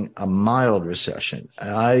expecting a mild recession. And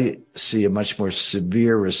I see a much more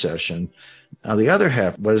severe recession. Now, the other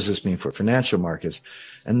half, what does this mean for financial markets?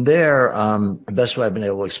 And there, the best way I've been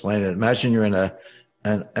able to explain it, imagine you're in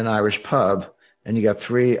an Irish pub and you got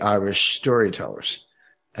three Irish storytellers.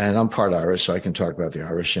 And I'm part Irish, so I can talk about the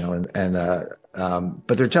Irish,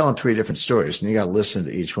 but they're telling three different stories and you got to listen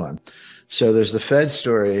to each one. So there's the Fed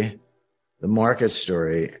story, the market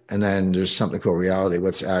story, and then there's something called reality,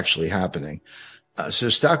 what's actually happening. So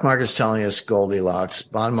stock market's telling us Goldilocks,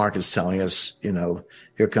 bond market's telling us,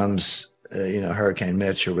 here comes, Hurricane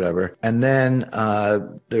Mitch or whatever. And then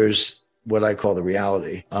there's what I call the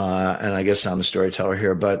reality. And I guess I'm a storyteller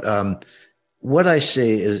here, but what I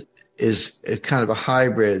see is a kind of a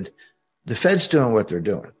hybrid. The Fed's doing what they're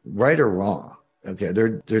doing, right or wrong. Okay,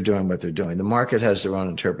 they're doing what they're doing. The market has their own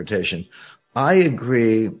interpretation. I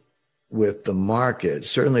agree with the market,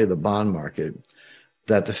 certainly the bond market,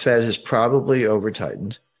 that the Fed has probably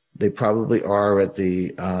over-tightened. They probably are at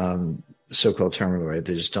the so-called terminal rate.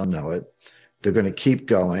 They just don't know it. They're going to keep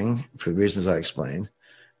going for the reasons I explained.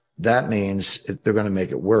 That means they're going to make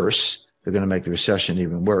it worse. They're going to make the recession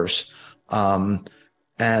even worse.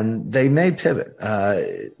 And they may pivot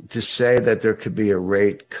to say that there could be a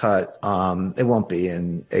rate cut. It won't be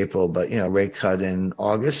in April, but, rate cut in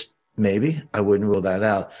August, maybe. I wouldn't rule that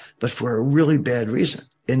out, but for a really bad reason.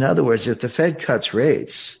 In other words, if the Fed cuts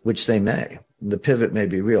rates, which they may, the pivot may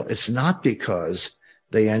be real. It's not because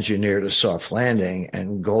they engineered a soft landing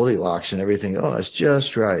and Goldilocks and everything. Oh, it's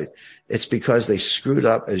just right. It's because they screwed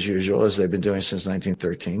up as usual, as they've been doing since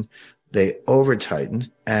 1913. They over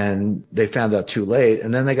tightened and they found out too late.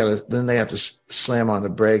 And then they have to slam on the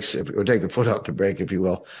brakes or take the foot off the brake, if you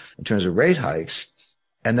will, in terms of rate hikes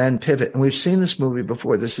and then pivot. And we've seen this movie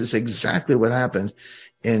before. This is exactly what happened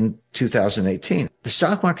in 2018. The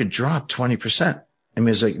stock market dropped 20%. I mean,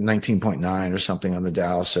 it's like 19.9 or something on the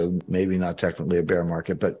Dow. So maybe not technically a bear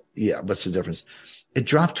market, but yeah, what's the difference? It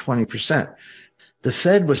dropped 20%. The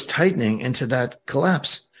Fed was tightening into that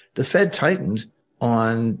collapse. The Fed tightened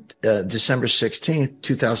on December 16th,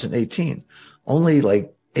 2018, only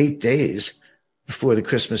like 8 days before the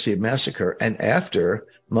Christmas Eve massacre. And after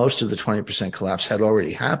most of the 20% collapse had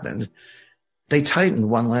already happened, they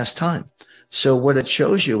tightened one last time. So what it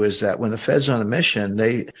shows you is that when the Fed's on a mission,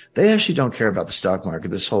 they actually don't care about the stock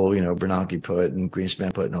market, this whole, Bernanke put and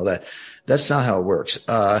Greenspan put and all that. That's not how it works.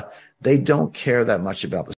 They don't care that much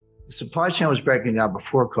about the supply chain was breaking down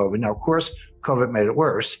before COVID. Now, of course, COVID made it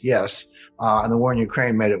worse. Yes. And the war in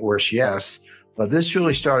Ukraine made it worse. Yes. But this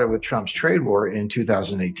really started with Trump's trade war in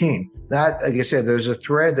 2018. That, like I said, there's a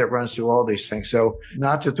thread that runs through all these things. So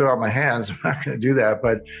not to throw out my hands, I'm not going to do that.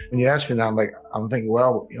 But when you ask me that, I'm thinking,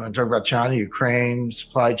 well, you want to talk about China, Ukraine,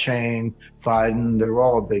 supply chain, Biden, they're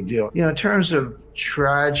all a big deal. In terms of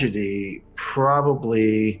tragedy,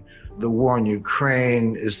 probably the war in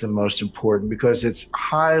Ukraine is the most important because it's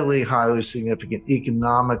highly, highly significant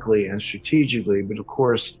economically and strategically. But of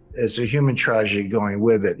course, it's a human tragedy going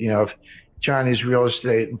with it. If Chinese real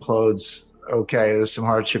estate implodes, okay, there's some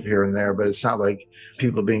hardship here and there, but it's not like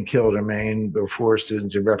people being killed or maimed or forced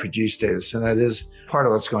into refugee status. And that is part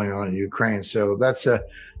of what's going on in Ukraine. So that's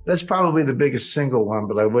probably the biggest single one,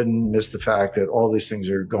 but I wouldn't miss the fact that all these things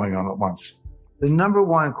are going on at once. The number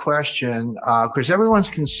one question, of course, everyone's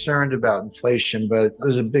concerned about inflation, but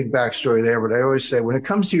there's a big backstory there. But I always say when it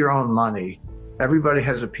comes to your own money, everybody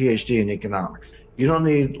has a PhD in economics. You don't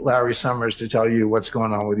need Larry Summers to tell you what's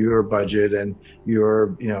going on with your budget and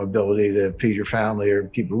your, ability to feed your family or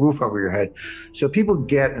keep a roof over your head. So people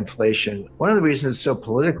get inflation. One of the reasons it's so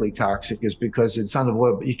politically toxic is because it's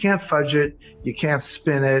unavoidable. You can't fudge it. You can't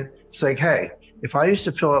spin it. It's like, hey, if I used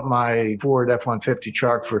to fill up my Ford F-150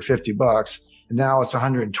 truck for $50, and now it's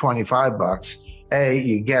 $125, A,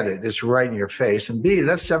 you get it. It's right in your face. And B,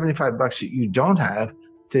 that's $75 that you don't have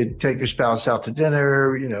to take your spouse out to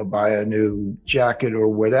dinner, buy a new jacket or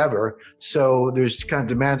whatever. So there's kind of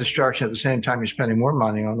demand destruction at the same time you're spending more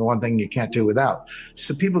money on the one thing you can't do without.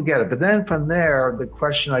 So people get it. But then from there, the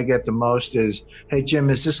question I get the most is, hey, Jim,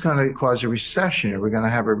 is this going to cause a recession? Are we going to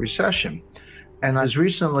have a recession? And as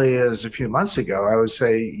recently as a few months ago, I would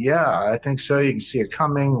say, yeah, I think so. You can see it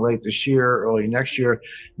coming late this year, early next year.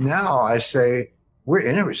 Now I say we're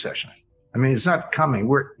in a recession. I mean, it's not coming,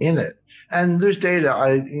 we're in it. And there's data.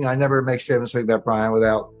 I never make statements like that, Brian,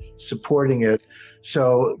 without supporting it.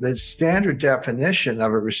 So the standard definition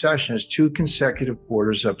of a recession is 2 consecutive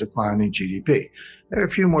quarters of declining GDP. There are a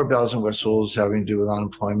few more bells and whistles having to do with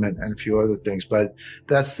unemployment and a few other things, but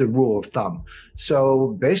that's the rule of thumb.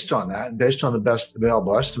 So based on that, based on the best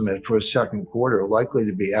available estimate for a second quarter, likely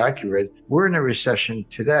to be accurate, we're in a recession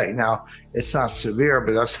today. Now, it's not severe,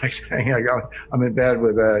 but that's like saying I'm in bed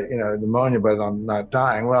with pneumonia, but I'm not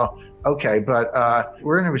dying. Well, okay, but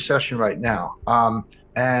we're in a recession right now.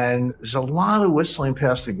 And there's a lot of whistling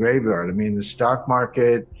past the graveyard. I mean, the stock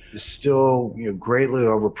market is still greatly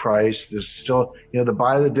overpriced. There's still, the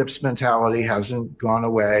buy the dips mentality hasn't gone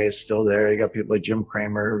away. It's still there. You got people like Jim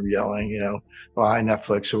Cramer yelling, buy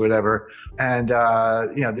Netflix or whatever. And,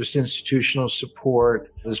 there's institutional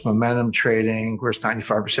support. There's momentum trading. Of course,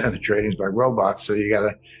 95% of the trading is by robots. So you got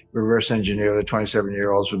to reverse engineer the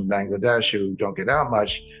 27-year-olds from Bangladesh who don't get out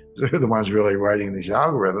much. They're the ones really writing these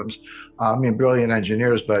algorithms. Brilliant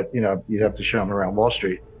engineers, but you'd have to show them around Wall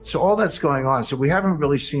Street. So all that's going on. So we haven't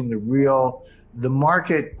really seen the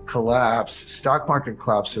market collapse, stock market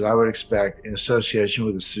collapse that I would expect in association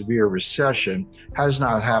with a severe recession has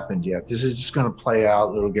not happened yet. This is just going to play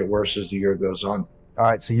out. It'll get worse as the year goes on. All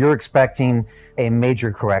right. So you're expecting a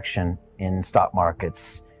major correction in stock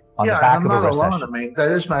markets. Yeah, I'm not alone. I mean,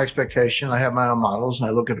 that is my expectation. I have my own models and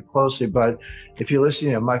I look at it closely. But if you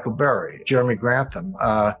listen to Michael Burry, Jeremy Grantham,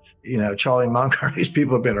 Charlie Munger, these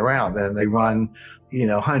people have been around and they run,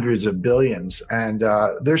 hundreds of billions. And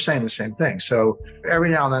they're saying the same thing. So every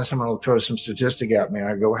now and then someone will throw some statistic at me and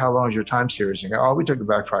I go, how long is your time series? And I go, oh, we took it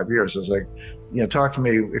back 5 years. I was like, talk to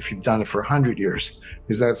me if you've done it for 100 years,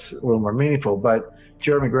 because that's a little more meaningful. But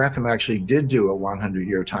Jeremy Grantham actually did do a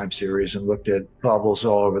 100-year time series and looked at bubbles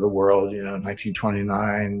all over the world,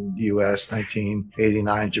 1929 US,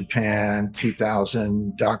 1989 Japan,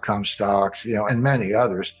 2000 dot-com stocks, and many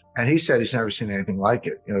others. And he said he's never seen anything like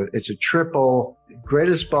it. It's a triple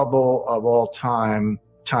greatest bubble of all time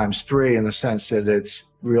times 3 in the sense that it's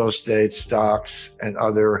real estate, stocks, and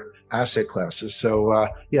other asset classes. So,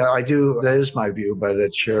 I do. That is my view, but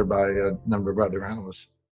it's shared by a number of other analysts.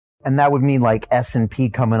 And that would mean like S&P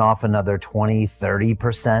coming off another 20,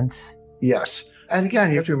 30%? Yes. And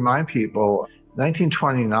again, you have to remind people,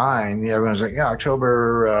 1929, everyone's like,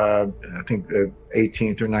 October, I think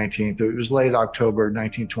 18th or 19th, it was late October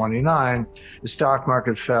 1929, the stock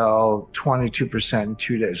market fell 22% in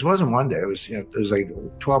 2 days. It wasn't one day. It was like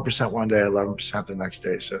 12% one day, 11% the next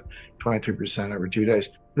day. So 23% over 2 days.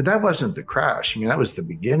 But that wasn't the crash. That was the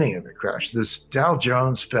beginning of the crash. This Dow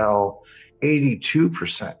Jones fell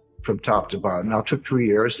 82%. From top to bottom. Now, it took 3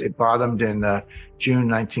 years. It bottomed in June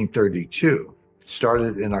 1932. It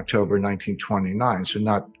started in October 1929, so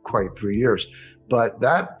not quite 3 years. But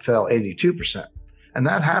that fell 82%. And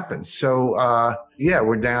that happens. So,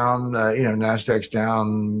 we're down, NASDAQ's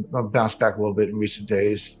down, bounced back a little bit in recent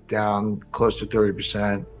days, down close to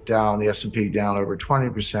 30%, down, the S&P down over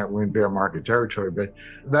 20%. We're in bear market territory. But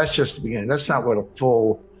that's just the beginning. That's not what a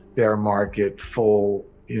full bear market,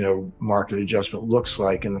 market adjustment looks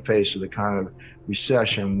like in the face of the kind of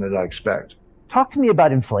recession that I expect. Talk to me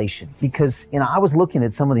about inflation, because, I was looking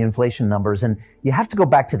at some of the inflation numbers and you have to go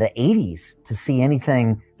back to the 80s to see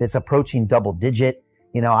anything that's approaching double digit.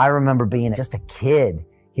 I remember being just a kid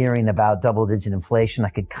hearing about double digit inflation. I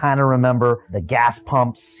could kind of remember the gas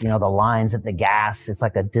pumps, the lines at the gas. It's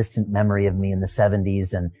like a distant memory of me in the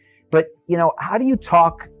 70s. But, how do you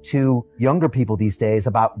talk to younger people these days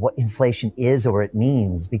about what inflation is or it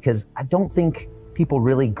means? Because I don't think people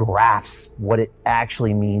really grasp what it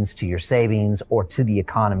actually means to your savings or to the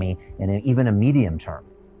economy in even a medium term.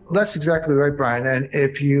 That's exactly right, Brian. And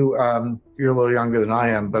if you're a little younger than I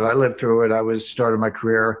am, but I lived through it. I started my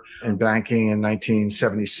career in banking in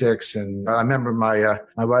 1976. And I remember my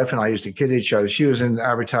wife and I used to kid each other. She was in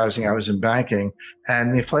advertising, I was in banking.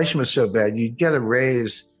 And the inflation was so bad, you'd get a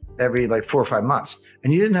raise every 4 or 5 months.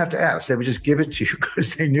 And you didn't have to ask. They would just give it to you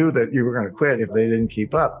because they knew that you were going to quit if they didn't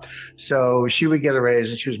keep up. So she would get a raise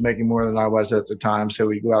and she was making more than I was at the time. So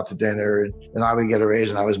we'd go out to dinner and I would get a raise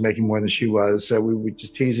and I was making more than she was. So we would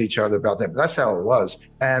just tease each other about that. But that's how it was.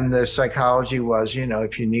 And the psychology was,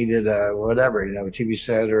 if you needed a TV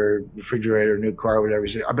set or refrigerator, new car, whatever, you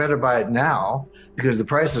say, I better buy it now because the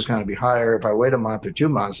price is going to be higher. If I wait a month or 2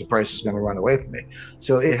 months, the price is going to run away from me.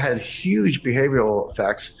 So it had huge behavioral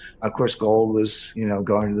effects. Of course, gold was,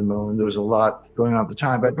 going to the moon. There was a lot going on at the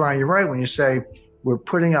time. But Brian, you're right when you say we're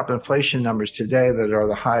putting up inflation numbers today that are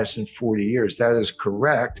the highest in 40 years. That is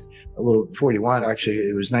correct. A little 41, actually,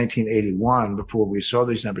 it was 1981 before we saw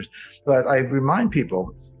these numbers. But I remind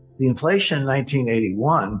people, the inflation in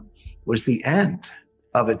 1981 was the end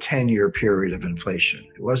of a 10-year period of inflation.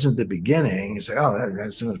 It wasn't the beginning. It's like, oh,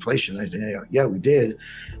 that's some inflation. Yeah, we did.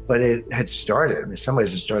 But it had started. I mean, in some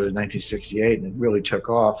ways it started in 1968 and it really took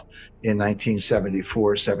off in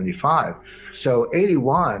 1974, 75. So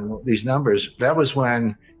 81, these numbers, that was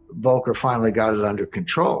when Volcker finally got it under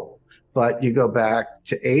control. But you go back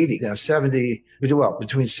to 80, 70, well,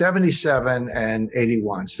 between 77 and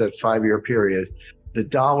 81, so that 5-year period, the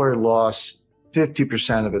dollar lost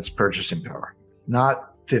 50% of its purchasing power.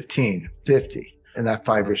 Not 15, 50 in that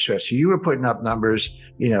 5-year stretch. So you were putting up numbers,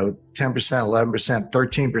 10%, 11%,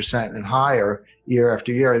 13% and higher year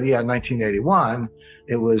after year. Yeah, in 1981,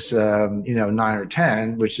 it was, 9 or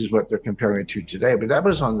 10, which is what they're comparing it to today. But that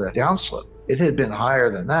was on the downslope. It had been higher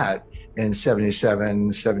than that in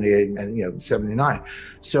 77, 78, and 79.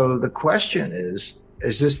 So the question is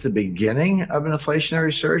this the beginning of an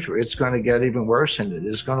inflationary surge where it's going to get even worse and it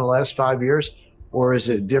is going to last 5 years? Or is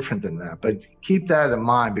it different than that? But keep that in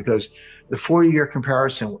mind, because the 40-year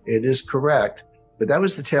comparison, it is correct, but that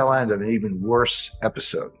was the tail end of an even worse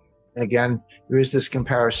episode. And again, there is this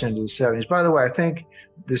comparison to the 70s. By the way, I think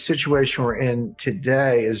the situation we're in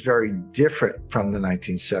today is very different from the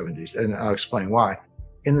 1970s, and I'll explain why.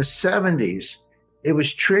 In the 70s, it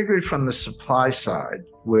was triggered from the supply side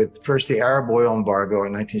with first the Arab oil embargo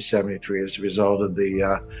in 1973 as a result of the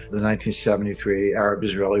 1973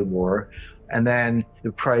 Arab-Israeli war. And then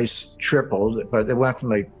the price tripled, but it went from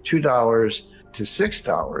like $2 to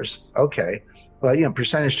 $6. Okay. Well,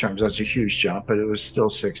 percentage terms, that's a huge jump, but it was still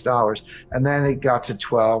 $6. And then it got to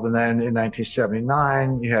 12. And then in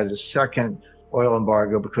 1979, you had a second oil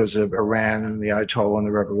embargo because of Iran and the Ayatollah and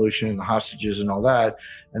the revolution and the hostages and all that.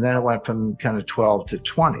 And then it went from kind of 12 to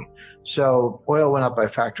 20. So oil went up by a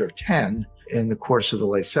factor of 10 in the course of the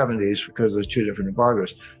late 70s because there's two different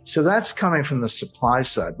embargoes. So that's coming from the supply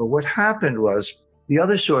side. But what happened was the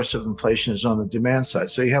other source of inflation is on the demand side.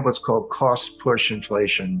 So you have what's called cost push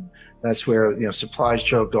inflation. That's where, supplies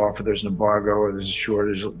choked off, or there's an embargo, or there's a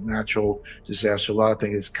shortage, natural disaster, a lot of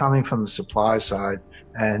things. It's coming from the supply side,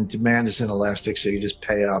 and demand is inelastic, so you just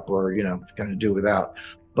pay up or, kind of do without.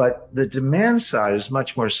 But the demand side is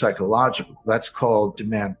much more psychological. That's called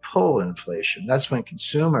demand pull inflation. That's when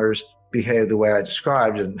consumers behave the way I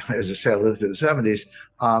described. And as I said, I lived through the 70s,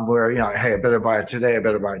 where, hey, I better buy it today, I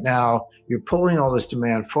better buy it now. You're pulling all this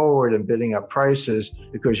demand forward and bidding up prices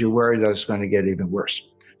because you're worried that it's going to get even worse.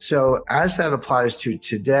 So as that applies to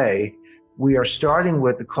today, we are starting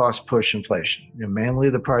with the cost push inflation, mainly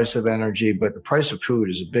the price of energy, but the price of food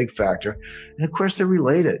is a big factor. And of course, they're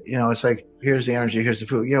related. It's like, here's the energy, here's the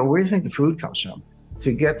food. Where do you think the food comes from?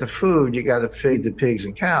 To get the food, you got to feed the pigs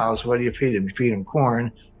and cows. What do you feed them? You feed them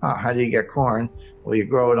corn. How do you get corn? Well, you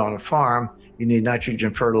grow it on a farm. You need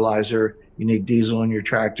nitrogen fertilizer. You need diesel in your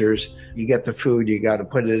tractors. You get the food, you got to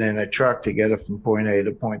put it in a truck to get it from point A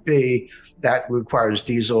to point B. That requires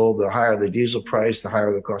diesel. The higher the diesel price, the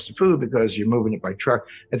higher the cost of food because you're moving it by truck,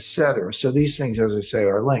 et cetera. So these things, as I say,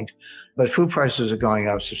 are linked. But food prices are going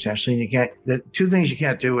up substantially. And the two things you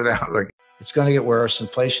can't do without, like, it's going to get worse.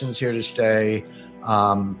 Inflation's here to stay.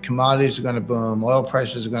 Commodities are going to boom. Oil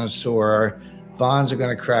prices are going to soar. Bonds are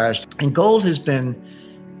going to crash. And gold has been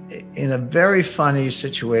in a very funny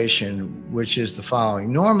situation, which is the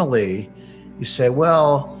following. Normally, you say,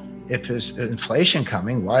 well, if there's inflation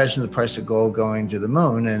coming, why isn't the price of gold going to the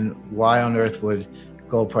moon? And why on earth would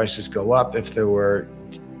gold prices go up if there were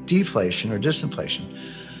deflation or disinflation?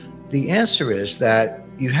 The answer is that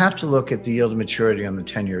you have to look at the yield to maturity on the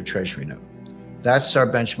 10-year Treasury note. That's our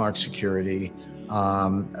benchmark security. A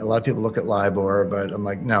lot of people look at LIBOR, but I'm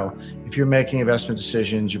like, no. If you're making investment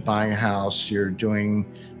decisions, you're buying a house, you're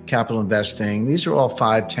doing capital investing, these are all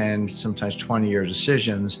 5, 10, sometimes 20-year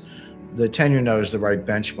decisions. The 10-year note is the right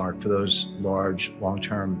benchmark for those large,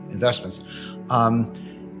 long-term investments.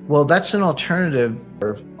 Well, that's an alternative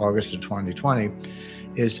for August of 2020,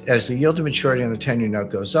 is as the yield to maturity on the 10-year note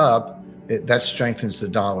goes up, that strengthens the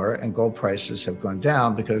dollar, and gold prices have gone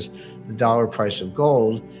down because the dollar price of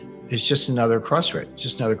gold is just another cross rate,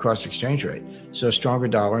 just another cross exchange rate. So a stronger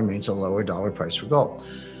dollar means a lower dollar price for gold.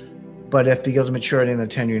 But if the yield to maturity in the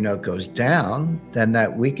 10-year note goes down, then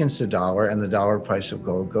that weakens the dollar and the dollar price of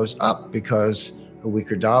gold goes up because a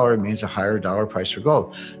weaker dollar means a higher dollar price for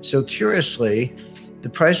gold. So curiously, the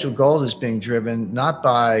price of gold is being driven not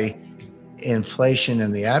by inflation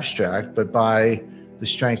in the abstract, but by the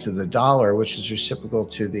strength of the dollar, which is reciprocal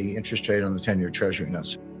to the interest rate on the 10-year Treasury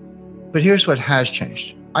notes. But here's what has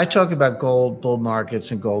changed. I talk about gold bull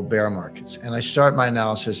markets and gold bear markets, and I start my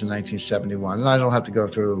analysis in 1971. And I don't have to go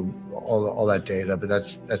through all that data, but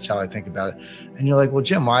that's how I think about it. And you're like, well,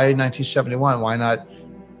 Jim, why 1971? Why not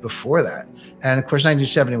before that? And of course,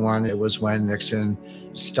 1971, it was when Nixon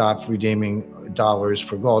stopped redeeming dollars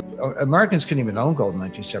for gold. Americans couldn't even own gold in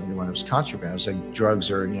 1971. It was contraband. It was like drugs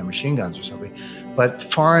or machine guns or something.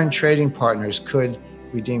 But foreign trading partners could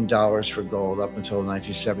redeem dollars for gold up until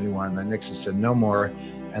 1971. Then Nixon said no more,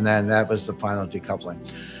 and then that was the final decoupling.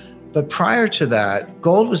 But prior to that,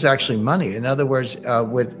 gold was actually money. In other words,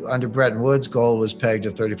 under Bretton Woods, gold was pegged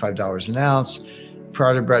at $35 an ounce.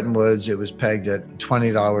 Prior to Bretton Woods, it was pegged at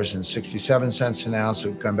 $20.67 an ounce.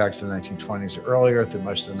 So going back to the 1920s or earlier, through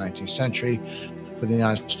most of the 19th century. For the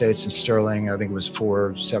United States, in sterling, I think it was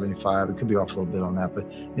 $4.75. It could be off a little bit on that, but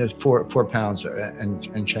four pounds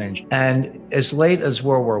and change. And as late as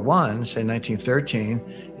World War I, say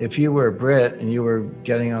 1913, if you were a Brit and you were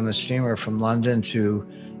getting on the steamer from London to,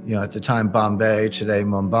 at the time Bombay, today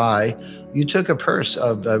Mumbai, you took a purse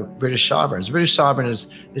of British sovereigns. British sovereign is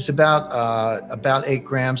about 8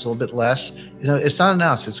 grams, a little bit less. It's not an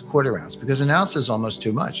ounce; it's a quarter ounce, because an ounce is almost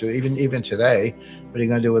too much. So even today, what are you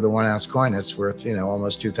going to do with a 1 ounce coin that's worth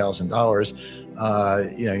almost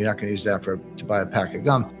 $2,000? You're not going to use that to buy a pack of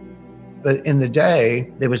gum. But in the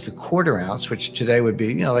day, there was the quarter ounce, which today would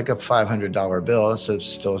be, like a $500 bill. So it's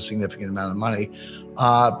still a significant amount of money.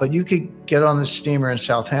 But you could get on the steamer in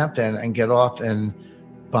Southampton and get off in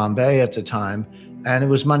Bombay at the time, and it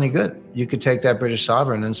was money good. You could take that British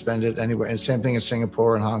sovereign and spend it anywhere. And same thing in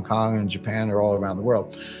Singapore and Hong Kong and Japan or all around the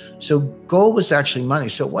world. So gold was actually money.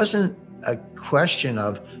 So it wasn't a question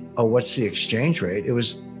of, what's the exchange rate? It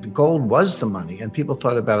was, the gold was the money, and people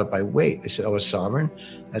thought about it by weight. They said, a sovereign,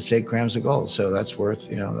 that's 8 grams of gold. So that's worth,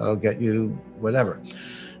 that'll get you whatever.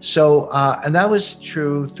 So, and that was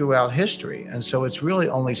true throughout history. And so it's really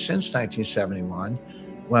only since 1971,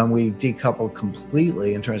 when we decoupled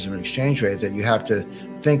completely in terms of an exchange rate, that you have to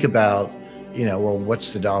think about,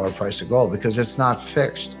 what's the dollar price of gold? Because it's not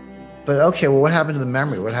fixed. But okay, well, what happened to the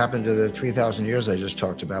memory? What happened to the 3,000 years I just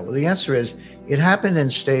talked about? Well, the answer is it happened in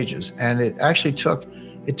stages, and it actually took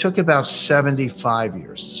about 75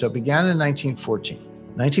 years. So it began in 1914.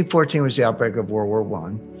 1914 was the outbreak of World War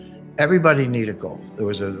I. Everybody needed gold. There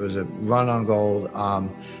was a run on gold,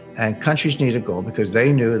 and countries needed gold because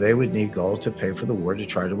they knew they would need gold to pay for the war, to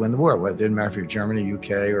try to win the war. Well, it didn't matter if you're Germany,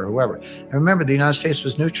 UK, or whoever. And remember, the United States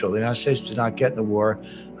was neutral. The United States did not get in the war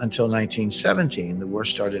until 1917. The war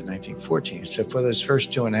started in 1914. So for those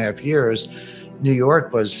first 2.5 years, New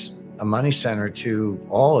York was a money center to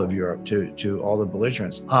all of Europe, to all the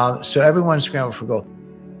belligerents. So everyone scrambled for gold.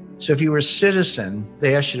 So if you were a citizen,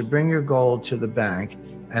 they asked you to bring your gold to the bank,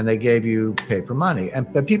 and they gave you paper money.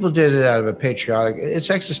 But people did it out of a patriotic. It's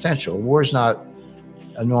existential. War is not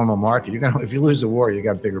a normal market. If you lose the war, you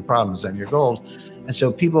got bigger problems than your gold. And so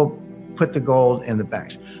people put the gold in the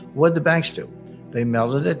banks. What did the banks do? They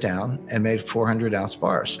melted it down and made 400-ounce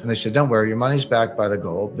bars. And they said, don't worry, your money's backed by the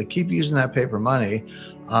gold, but keep using that paper money,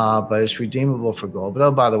 but it's redeemable for gold. But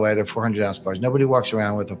oh, by the way, they're 400-ounce bars. Nobody walks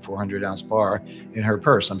around with a 400-ounce bar in her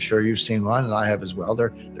purse. I'm sure you've seen one, and I have as well.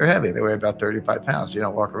 They're heavy. They weigh about 35 pounds. You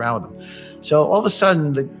don't walk around with them. So all of a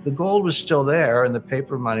sudden, the gold was still there, and the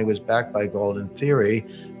paper money was backed by gold in theory,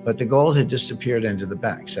 but the gold had disappeared into the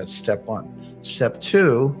banks. That's step one. Step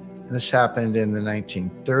two, and this happened in the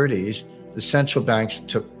 1930s, the central banks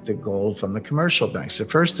took the gold from the commercial banks. So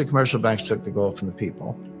first, the commercial banks took the gold from the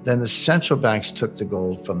people. Then the central banks took the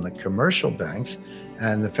gold from the commercial banks,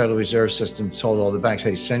 and the Federal Reserve System told all the banks,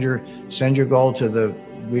 hey, send your gold to the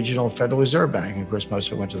regional Federal Reserve Bank. And of course, most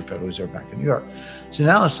of it went to the Federal Reserve Bank in New York. So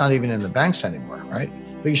now it's not even in the banks anymore, right?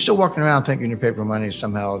 But you're still walking around thinking your paper money is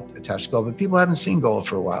somehow attached to gold, but people haven't seen gold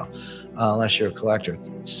for a while, unless you're a collector.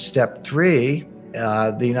 Step three,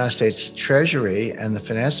 the United States Treasury and the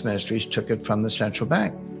finance ministries took it from the central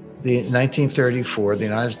bank. In 1934, the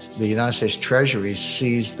United States Treasury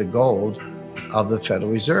seized the gold of the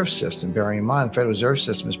Federal Reserve System. Bearing in mind, the Federal Reserve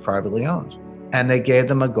System is privately owned. And they gave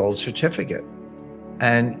them a gold certificate.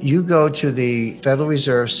 And you go to the Federal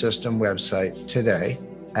Reserve System website today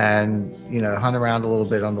and hunt around a little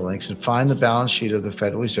bit on the links and find the balance sheet of the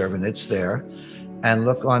Federal Reserve, and it's there. And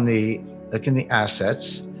look in the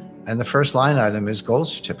assets. And the first line item is gold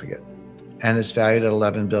certificate, and it's valued at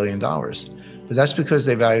 $11 billion. But that's because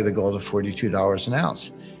they value the gold at $42 an ounce.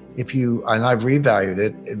 And I've revalued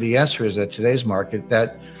it, the answer is that today's market,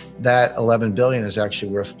 that 11 billion is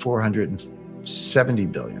actually worth 470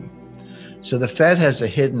 billion. So the Fed has a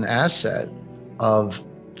hidden asset of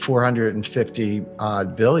 450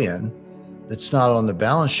 odd billion that's not on the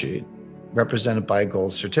balance sheet, represented by a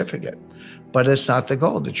gold certificate. but it's not the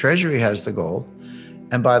gold. The Treasury has the gold.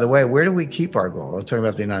 And by the way, where do we keep our gold? I'm talking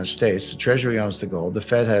about the United States. The Treasury owns the gold. The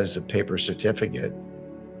Fed has a paper certificate.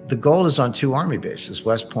 The gold is on two Army bases,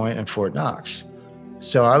 West Point and Fort Knox.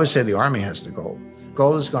 So I would say the Army has the gold.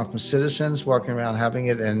 Gold has gone from citizens walking around having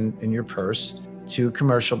it in your purse to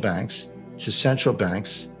commercial banks, to central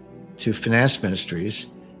banks, to finance ministries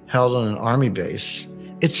held on an Army base.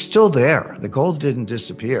 It's still there. The gold didn't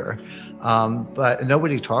disappear, but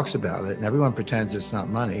nobody talks about it, and everyone pretends it's not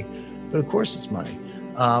money. But of course it's money.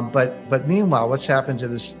 But meanwhile, what's happened to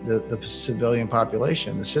the civilian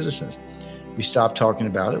population, the citizens? We stopped talking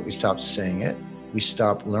about it. We stopped saying it. We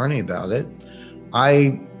stopped learning about it.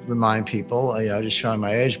 I remind people, just showing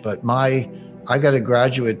my age, but I got a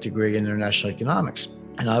graduate degree in international economics,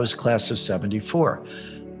 and I was class of 74.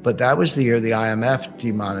 But that was the year the IMF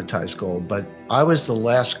demonetized gold. But I was the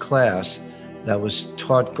last class that was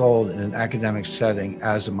taught gold in an academic setting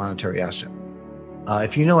as a monetary asset.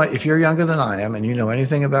 If you're younger than I am and you know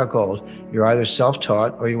anything about gold, you're either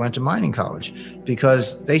self-taught or you went to mining college,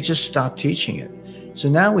 because they just stopped teaching it. So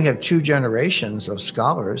now we have two generations of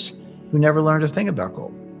scholars who never learned a thing about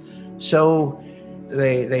gold. So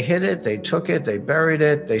they hid it, they took it, they buried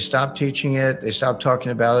it, they stopped teaching it, they stopped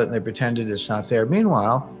talking about it, and they pretended it's not there.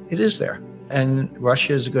 Meanwhile, it is there. And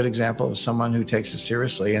Russia is a good example of someone who takes it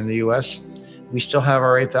seriously. In the US, we still have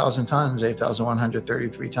our 8,000 tons,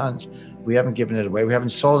 8,133 tons. We haven't given it away. We haven't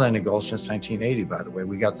sold any gold since 1980, by the way.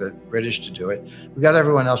 We got the British to do it. We got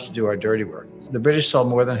everyone else to do our dirty work. The British sold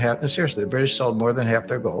more than half, seriously, the British sold more than half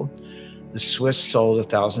their gold. The Swiss sold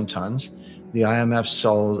 1,000 tons. The IMF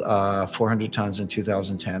sold 400 tons in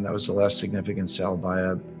 2010. That was the last significant sale by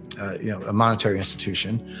a monetary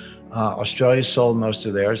institution. Australia sold most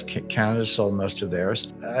of theirs. Canada sold most of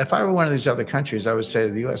theirs. If I were one of these other countries, I would say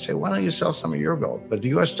to the U.S., hey, why don't you sell some of your gold? But the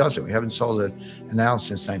U.S. doesn't. We haven't sold an ounce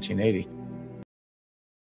since 1980.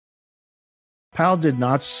 Powell did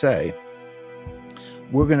not say,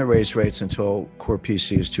 we're going to raise rates until core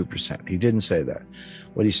PC is 2%. He didn't say that.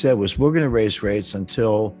 What he said was, we're going to raise rates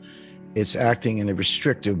until it's acting in a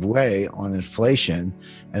restrictive way on inflation,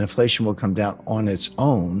 and inflation will come down on its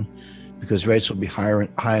own because rates will be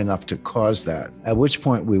high enough to cause that. At which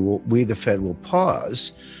point we the Fed will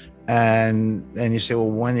pause, and you say,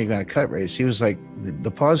 well, when are you going to cut rates? He was like,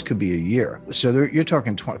 the pause could be a year. So you're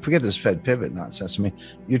talking forget this Fed pivot nonsense. I mean,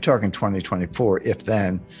 you're talking 2024, if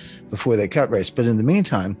then, before they cut rates. But in the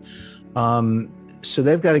meantime, so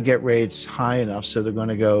they've got to get rates high enough. So they're going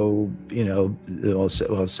to go,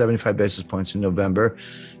 75 basis points in November.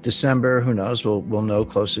 December, who knows? We'll know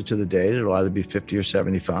closer to the date. It'll either be 50 or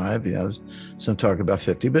 75. Some talk about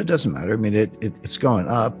 50, but it doesn't matter. I mean, it's going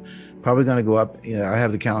up. Probably going to go up. I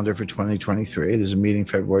have the calendar for 2023. There's a meeting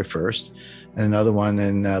February 1st and another one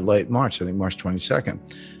in late March, I think March 22nd.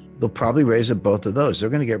 They'll probably raise at both of those. They're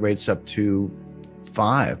going to get rates up to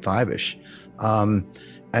five-ish.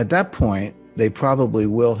 At that point, they probably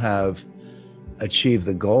will have achieved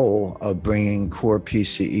the goal of bringing core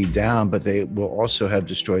PCE down, but they will also have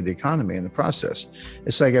destroyed the economy in the process.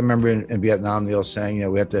 It's like I remember in Vietnam, the old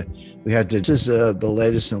saying, we had to. This is the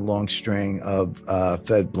latest in a long string of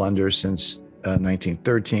Fed blunders since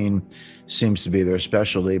 1913. Seems to be their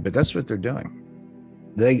specialty, but that's what they're doing.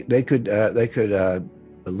 They could at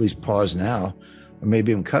least pause now, or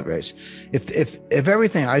maybe even cut rates. If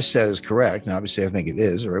everything I said is correct, and obviously I think it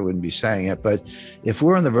is, or I wouldn't be saying it, but if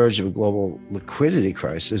we're on the verge of a global liquidity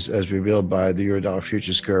crisis, as revealed by the Eurodollar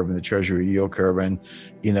futures curve and the Treasury yield curve, and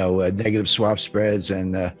negative swap spreads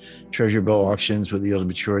and Treasury bill auctions with the yield to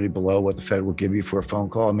maturity below what the Fed will give you for a phone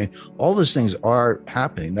call, I mean, all those things are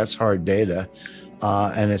happening. That's hard data.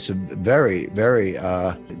 And it's a very, very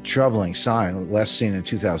troubling sign, last seen in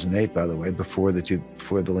 2008, by the way, before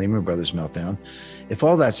the Lehman Brothers meltdown. If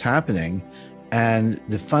all that's happening and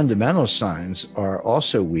the fundamental signs are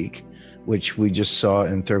also weak, which we just saw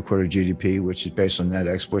in third quarter GDP, which is based on net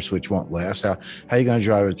exports, which won't last. How are you going to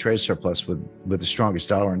drive a trade surplus with the strongest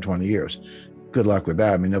dollar in 20 years? Good luck with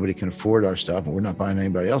that. I mean, nobody can afford our stuff, and we're not buying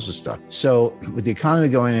anybody else's stuff. So with the economy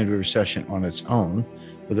going into a recession on its own,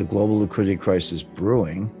 with a global liquidity crisis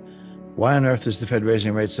brewing, why on earth is the Fed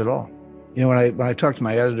raising rates at all? When I talked to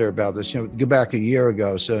my editor about this, go back a year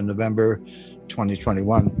ago, so November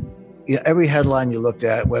 2021, every headline you looked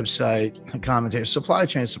at, website, commentators, supply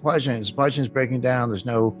chains breaking down. There's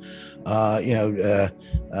no,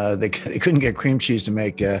 they couldn't get cream cheese to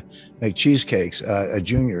make cheesecakes at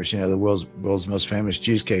Junior's, the world's most famous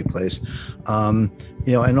cheesecake place, and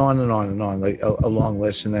on and on and on, like a long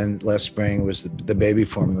list. And then last spring was the baby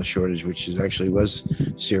formula shortage, which was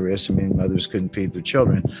serious. I mean, mothers couldn't feed their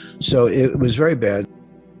children, so it was very bad.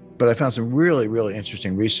 but I found some really, really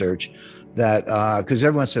interesting research that, because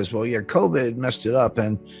everyone says, well, yeah, COVID messed it up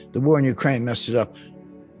and the war in Ukraine messed it up.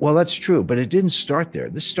 Well, that's true, but it didn't start there.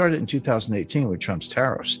 This started in 2018 with Trump's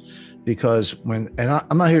tariffs, because I'm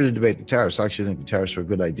not here to debate the tariffs. I actually think the tariffs were a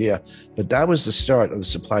good idea, but that was the start of the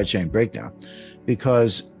supply chain breakdown.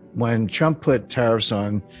 Because when Trump put tariffs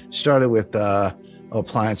on, started with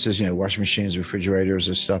appliances, washing machines, refrigerators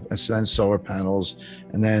and stuff, and then solar panels,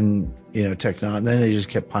 and then, technology, and then they just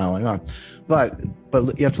kept piling on. But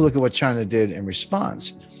you have to look at what China did in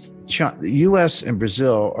response. The U.S. and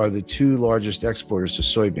Brazil are the two largest exporters of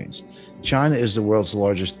soybeans. China is the world's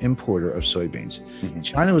largest importer of soybeans. Mm-hmm.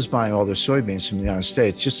 China was buying all their soybeans from the United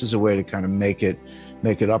States just as a way to kind of make it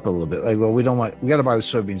up a little bit. Like, well, we got to buy the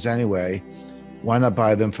soybeans anyway. Why not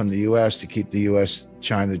buy them from the U.S. to keep the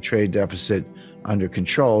U.S.-China trade deficit under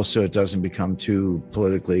control so it doesn't become too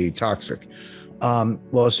politically toxic?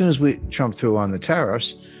 Well, as soon as Trump threw on the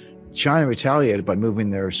tariffs, China retaliated by moving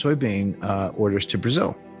their soybean orders to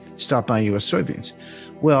Brazil. Stop buying U.S. soybeans.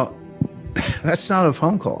 Well, that's not a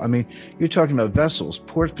phone call. I mean, you're talking about vessels,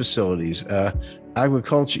 port facilities,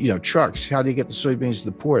 agriculture, trucks. How do you get the soybeans to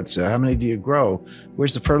the ports? How many do you grow?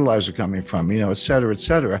 Where's the fertilizer coming from? Et cetera, et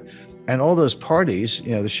cetera. And all those parties,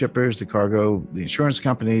 the shippers, the cargo, the insurance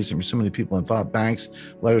companies, and so many people involved,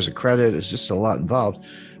 banks, letters of credit, it's just a lot involved.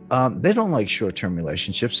 They don't like short-term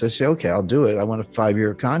relationships. They say, okay, I'll do it. I want a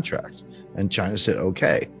 5-year contract. And China said,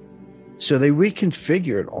 okay. So they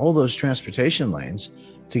reconfigured all those transportation lanes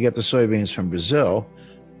to get the soybeans from Brazil.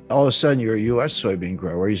 All of a sudden, you're a U.S. soybean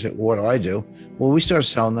grower. You say, well, what do I do? Well, we start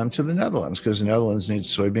selling them to the Netherlands because the Netherlands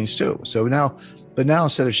needs soybeans too. So now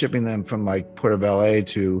instead of shipping them from like Port of LA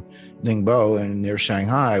to Ningbo and near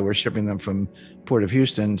Shanghai, we're shipping them from Port of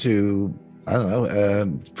Houston to, I don't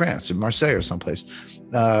know, France, or Marseille or someplace,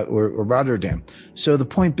 or Rotterdam. So the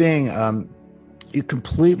point being, you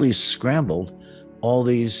completely scrambled all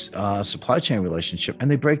these supply chain relationship,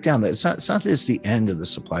 and they break down. That it's not that it's the end of the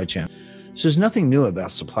supply chain. So there's nothing new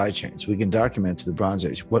about supply chains. We can document to the Bronze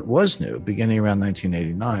Age. What was new, beginning around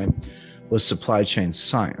 1989, was supply chain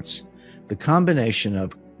science. The combination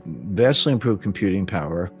of vastly improved computing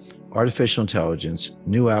power, artificial intelligence,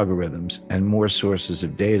 new algorithms, and more sources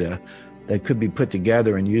of data that could be put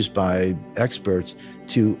together and used by experts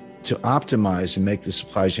to optimize and make the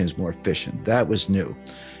supply chains more efficient. That was new.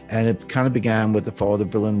 And it kind of began with the fall of the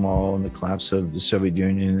Berlin Wall and the collapse of the Soviet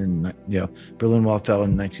Union. And, Berlin Wall fell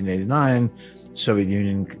in 1989. Soviet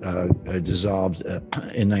Union dissolved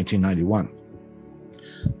in 1991.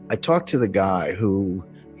 I talked to the guy who,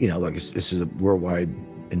 this is a worldwide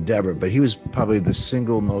endeavor, but he was probably the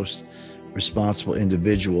single most responsible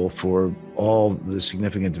individual for all the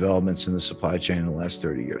significant developments in the supply chain in the last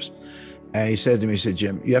 30 years. And he said to me,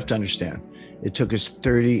 Jim, you have to understand, it took us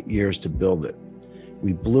 30 years to build it.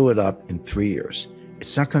 We blew it up in 3 years.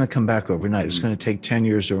 It's not going to come back overnight. It's going to take 10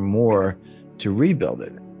 years or more to rebuild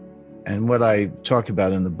it. And what I talk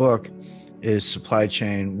about in the book is supply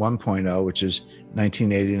chain 1.0, which is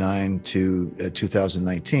 1989 to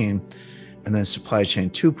 2019, and then supply chain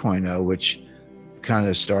 2.0, which kind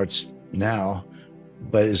of starts now,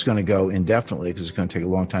 but is going to go indefinitely because it's going to take a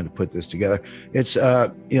long time to put this together. It's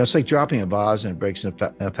it's like dropping a vase and it breaks in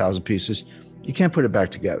 1,000 pieces. You can't put it back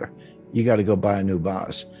together. You got to go buy a new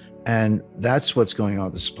vase. And that's what's going on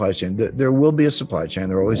with the supply chain. There will be a supply chain,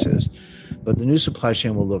 there always is, but the new supply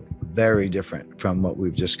chain will look very different from what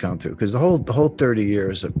we've just gone through, because the whole 30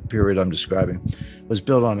 years of period I'm describing was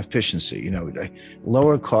built on efficiency.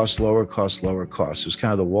 Lower cost, lower cost, lower cost. It was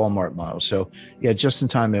kind of the Walmart model. So yeah,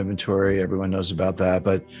 just-in-time inventory, everyone knows about that,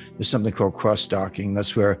 but there's something called cross-stocking.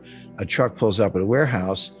 That's where a truck pulls up at a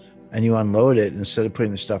warehouse and you unload it. Instead of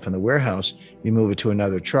putting the stuff in the warehouse, you move it to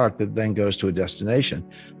another truck that then goes to a destination.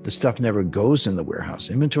 The stuff never goes in the warehouse.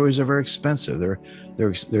 Inventories are very expensive.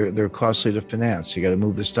 They're costly to finance. You got to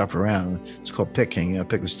move the stuff around. It's called picking.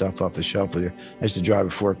 Pick the stuff off the shelf with you. I used to drive a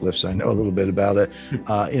forklift, so I know a little bit about it.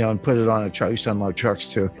 And put it on a truck. I used to unload trucks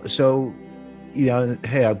too. So,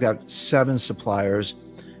 hey, I've got 7 suppliers.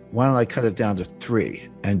 Why don't I cut it down to 3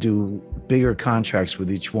 and do bigger contracts with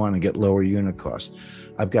each one and get lower unit costs?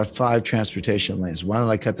 I've got 5 transportation lanes. Why don't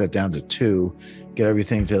I cut that down to 2, get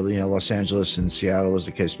everything to Los Angeles and Seattle, as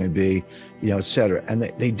the case may be, et cetera. And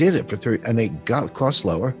they did it for 30, and they got costs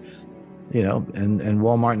lower, and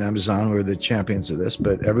Walmart and Amazon were the champions of this,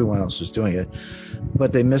 but everyone else was doing it.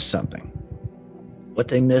 But they missed something. What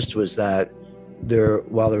they missed was that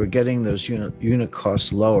while they were getting those unit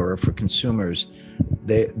costs lower for consumers,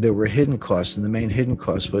 there were hidden costs, and the main hidden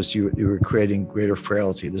cost was you were creating greater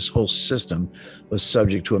frailty. This whole system was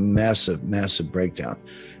subject to a massive, massive breakdown.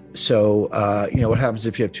 So, what happens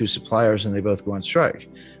if you have 2 suppliers and they both go on strike?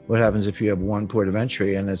 What happens if you have one port of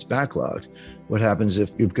entry and it's backlogged? What happens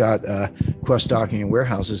if you've got cross-docking and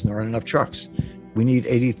warehouses and there aren't enough trucks? We need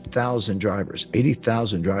 80,000 drivers.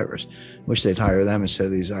 Wish they'd hire them instead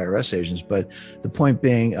of these IRS agents. But the point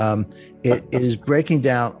being, it is breaking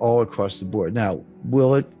down all across the board. Now,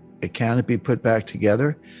 can it be put back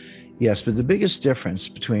together? Yes, but the biggest difference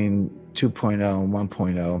between 2.0 and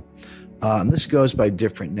 1.0, this goes by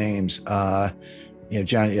different names.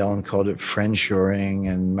 Janet Yellen called it friendshoring,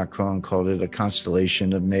 and Macron called it a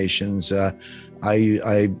constellation of nations. I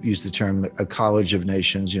use the term a college of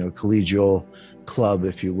nations, collegial club,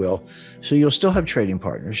 if you will. So you'll still have trading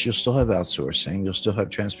partners, you'll still have outsourcing, you'll still have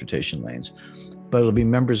transportation lanes, but it'll be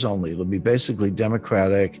members only. It'll be basically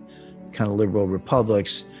democratic, kind of liberal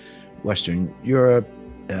republics, Western Europe,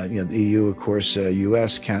 the EU, of course,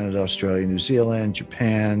 US, Canada, Australia, New Zealand,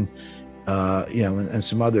 Japan, and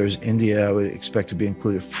some others. India, I would expect to be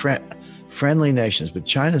included. Friendly nations, but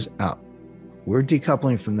China's out. We're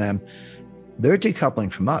decoupling from them. They're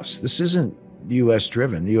decoupling from us. This isn't US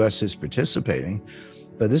driven. The US is participating,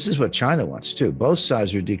 but this is what China wants too. Both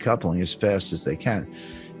sides are decoupling as fast as they can.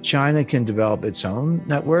 China can develop its own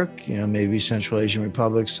network, maybe Central Asian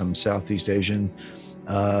republics, some Southeast Asian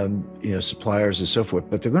suppliers and so forth,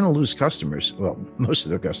 but they're going to lose customers. Well, most of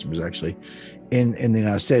their customers actually in the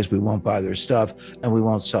United States. We won't buy their stuff and we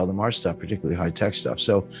won't sell them our stuff, particularly high-tech stuff.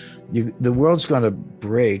 So the world's going to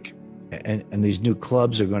break, and these new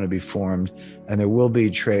clubs are going to be formed, and there will be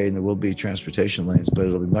trade and there will be transportation lanes, but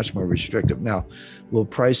it'll be much more restrictive. Now, will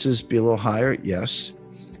prices be a little higher? Yes,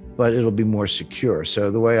 but it'll be more secure.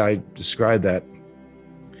 So the way I describe that,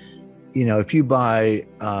 if you buy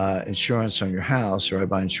insurance on your house, or I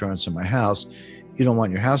buy insurance on my house, you don't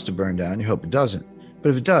want your house to burn down. You hope it doesn't. But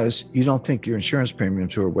if it does, you don't think your insurance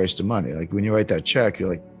premiums are a waste of money. Like when you write that check, you're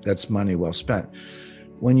like, that's money well spent.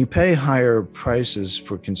 When you pay higher prices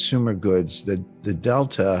for consumer goods, the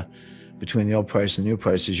delta between the old price and the new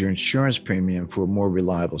price is your insurance premium for a more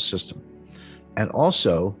reliable system. And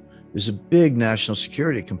also, there's a big national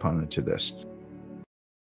security component to this.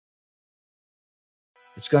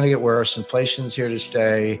 It's going to get worse. Inflation's here to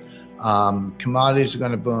stay. Commodities are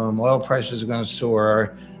going to boom. Oil prices are going to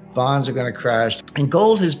soar. Bonds are going to crash. And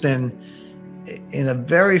gold has been in a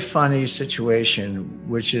very funny situation,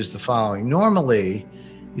 which is the following. Normally,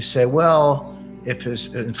 you say, well, if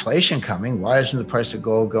there's inflation coming, why isn't the price of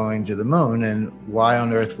gold going to the moon? And why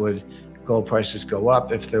on earth would gold prices go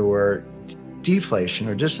up if there were deflation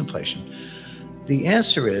or disinflation? The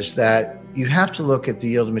answer is that you have to look at the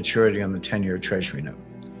yield to maturity on the 10-year Treasury note.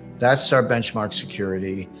 That's our benchmark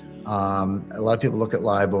security. A lot of people look at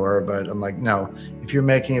LIBOR, but I'm like, no, if you're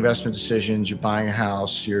making investment decisions, you're buying a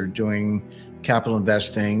house, you're doing capital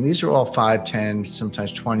investing, these are all 5, 10,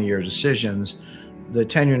 sometimes 20-year decisions. The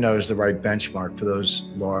 10-year note is the right benchmark for those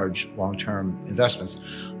large, long-term investments.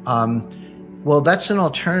 Well, that's an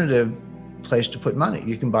alternative place to put money.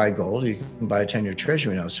 You can buy gold, you can buy a 10-year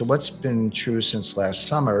Treasury note. So what's been true since last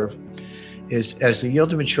summer is as the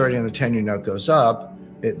yield to maturity on the 10-year note goes up,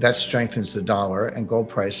 that strengthens the dollar, and gold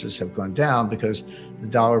prices have gone down because the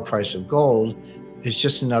dollar price of gold is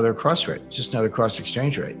just another cross rate, just another cross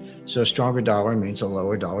exchange rate. So a stronger dollar means a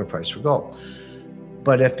lower dollar price for gold.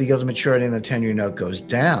 But if the yield to maturity in the 10-year note goes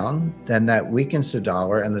down, then that weakens the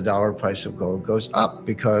dollar and the dollar price of gold goes up,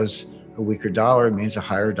 because a weaker dollar means a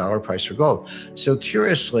higher dollar price for gold. So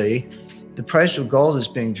curiously, the price of gold is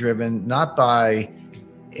being driven not by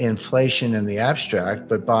inflation in the abstract,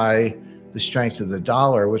 but by the strength of the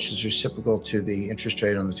dollar, which is reciprocal to the interest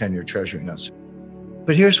rate on the 10-year Treasury notes.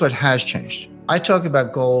 But here's what has changed. I talk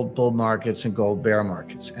about gold bull markets and gold bear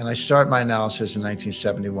markets, and I start my analysis in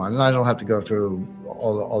 1971, and I don't have to go through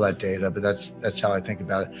all that data, but that's how I think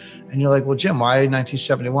about it. And you're like, well, Jim, why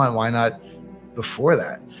 1971? Why not before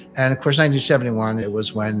that? And of course, 1971, it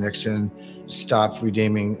was when Nixon stopped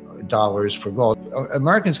redeeming dollars for gold.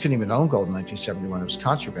 Americans couldn't even own gold in 1971. It was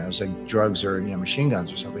contraband. It was like drugs or machine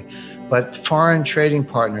guns or something. But foreign trading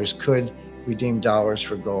partners could redeem dollars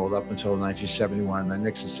for gold up until 1971. And then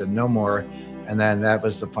Nixon said no more. And then that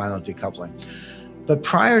was the final decoupling. But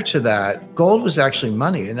prior to that, gold was actually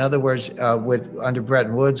money. In other words, under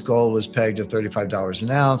Bretton Woods, gold was pegged at $35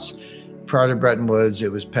 an ounce. Prior to Bretton Woods,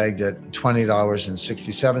 it was pegged at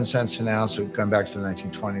 $20.67 an ounce. So going back to the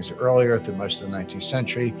 1920s or earlier, through most of the 19th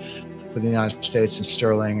century. For the United States in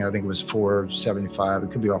sterling, I think it was $4.75.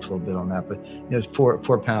 It could be off a little bit on that, but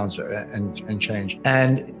four pounds and change.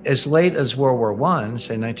 And as late as World War I,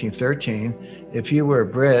 say 1913, if you were a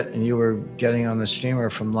Brit and you were getting on the steamer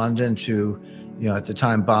from London to at the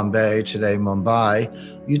time Bombay, today Mumbai,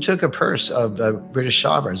 you took a purse of British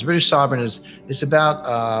sovereigns. British sovereign is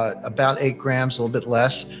about 8 grams, a little bit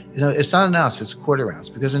less. It's not an ounce; it's a quarter ounce,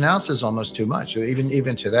 because an ounce is almost too much.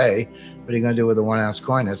 Even today, what are you going to do with a 1 ounce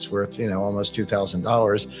coin that's worth almost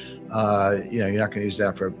 $2,000? You're not going to use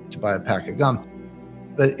that to buy a pack of gum.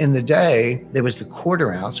 But in the day, there was the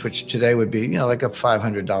quarter ounce, which today would be, like a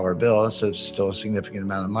 $500 bill. So it's still a significant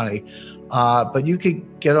amount of money. But you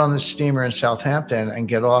could get on the steamer in Southampton and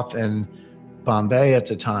get off in Bombay at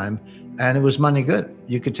the time, and it was money good.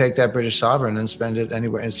 You could take that British sovereign and spend it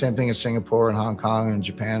anywhere. And same thing in Singapore and Hong Kong and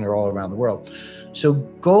Japan, or all around the world. So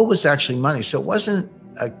gold was actually money. So it wasn't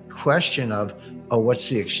a question of, oh, what's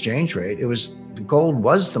the exchange rate? It was, the gold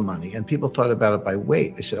was the money, and people thought about it by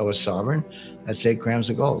weight. They said, oh, a sovereign, that's 8 grams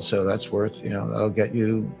of gold, so that's worth, that'll get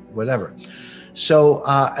you whatever. So,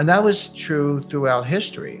 and that was true throughout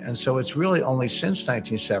history. And so it's really only since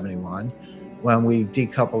 1971, when we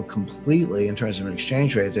decoupled completely in terms of an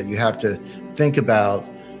exchange rate, that you have to think about,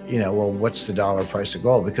 well, what's the dollar price of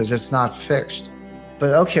gold? Because it's not fixed.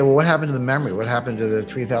 But okay, well, what happened to the memory? What happened to the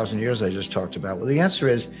 3,000 years I just talked about? Well, the answer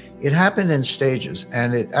is it happened in stages,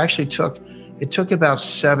 and it actually took about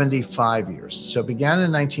 75 years. So it began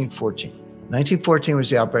in 1914. 1914 was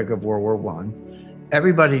the outbreak of World War I.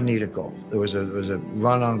 Everybody needed gold. There was a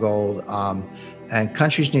run on gold, and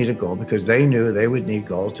countries needed gold because they knew they would need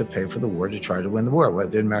gold to pay for the war, to try to win the war. Well,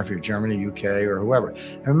 it didn't matter if you're Germany, UK, or whoever.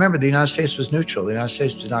 And remember, the United States was neutral. The United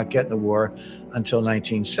States did not get in the war until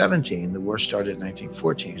 1917. The war started in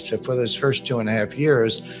 1914. So for those first 2.5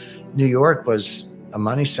 years, New York was a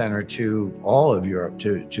money center to all of Europe,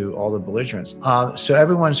 to all the belligerents. So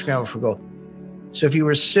everyone scrambled for gold. So if you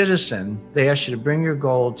were a citizen, they asked you to bring your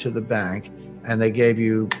gold to the bank, and they gave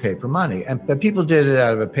you paper money. But people did it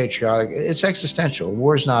out of a patriotic. It's existential.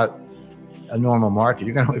 War's not a normal market.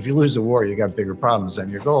 If you lose the war, you got bigger problems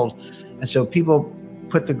than your gold. And so people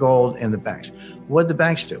put the gold in the banks. What did the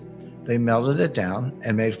banks do? They melted it down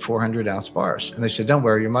and made 400-ounce bars. And they said, don't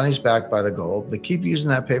worry, your money's backed by the gold, but keep using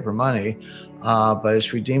that paper money, but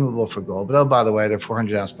it's redeemable for gold. But oh, by the way, they're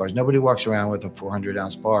 400-ounce bars. Nobody walks around with a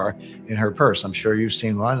 400-ounce bar in her purse. I'm sure you've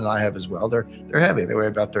seen one, and I have as well. They're heavy. They weigh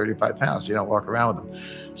about 35 pounds. You don't walk around with them.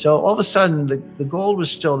 So all of a sudden, the gold was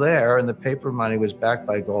still there, and the paper money was backed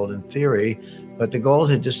by gold in theory, but the gold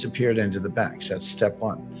had disappeared into the banks. That's step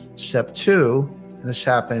one. Step two, and this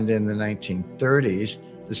happened in the 1930s,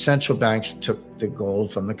 the central banks took the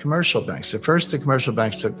gold from the commercial banks. So first, the commercial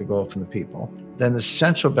banks took the gold from the people. Then the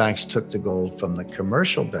central banks took the gold from the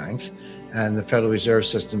commercial banks, and the Federal Reserve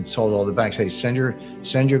System told all the banks, hey, send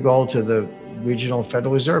your gold to the regional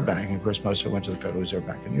Federal Reserve Bank. And of course, most of it went to the Federal Reserve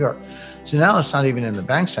Bank in New York. So now it's not even in the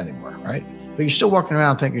banks anymore, right? But you're still walking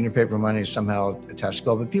around thinking your paper money is somehow attached to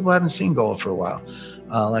gold, but people haven't seen gold for a while,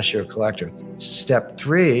 unless you're a collector. Step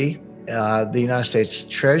three, the United States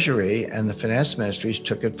Treasury and the finance ministries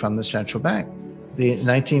took it from the central bank. In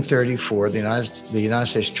 1934, the United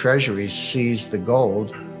States Treasury seized the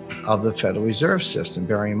gold of the Federal Reserve System,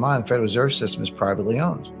 bearing in mind the Federal Reserve System is privately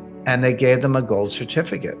owned. And they gave them a gold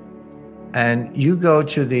certificate. And you go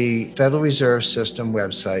to the Federal Reserve System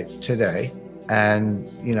website today and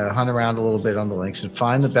hunt around a little bit on the links and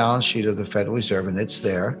find the balance sheet of the Federal Reserve, and it's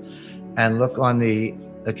there. And look in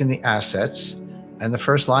the assets. And the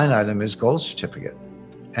first line item is gold certificate,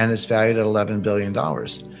 and it's valued at $11 billion.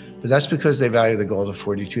 But that's because they value the gold at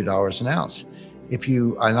 $42 an ounce.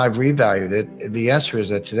 And I've revalued it, the answer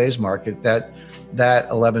is at today's market, that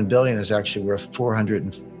 11 billion is actually worth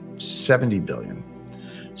 470 billion.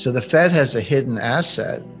 So the Fed has a hidden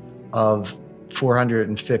asset of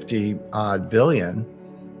 450 odd billion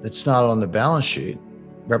that's not on the balance sheet,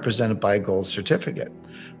 represented by a gold certificate.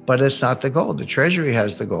 But it's not the gold. The Treasury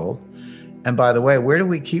has the gold. And by the way, where do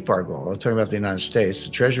we keep our gold? I'm talking about the United States. The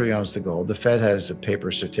Treasury owns the gold. The Fed has a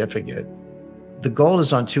paper certificate. The gold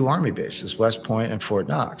is on 2 Army bases, West Point and Fort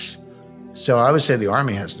Knox. So I would say the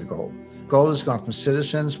Army has the gold. Gold has gone from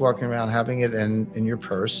citizens walking around having it in your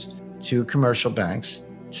purse, to commercial banks,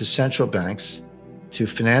 to central banks, to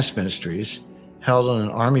finance ministries, held on an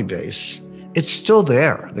Army base. It's still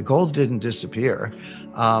there. The gold didn't disappear,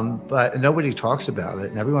 but nobody talks about it,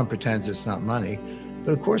 and everyone pretends it's not money.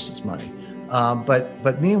 But of course it's money.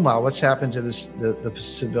 But meanwhile, what's happened to the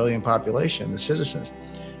civilian population, the citizens?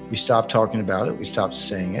 We stopped talking about it. We stopped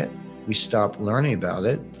saying it. We stopped learning about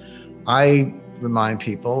it. I remind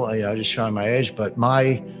people, just showing my age, but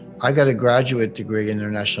I got a graduate degree in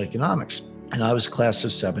international economics, and I was class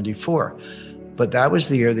of 74. But that was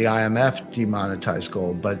the year the IMF demonetized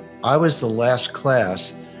gold. But I was the last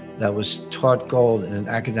class that was taught gold in an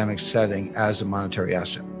academic setting as a monetary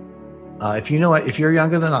asset. If you're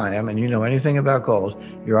younger than I am and you know anything about gold,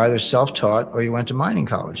 you're either self-taught or you went to mining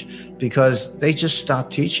college, because they just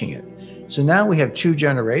stopped teaching it. So now we have two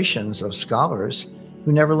generations of scholars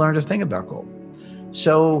who never learned a thing about gold.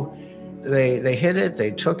 So they hid it,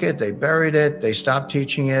 they took it, they buried it, they stopped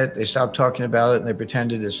teaching it, they stopped talking about it, and they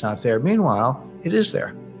pretended it's not there. Meanwhile, it is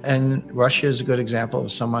there. And Russia is a good example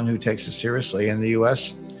of someone who takes it seriously. In the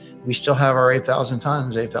US, we still have our 8,000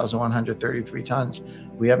 tons, 8,133 tons.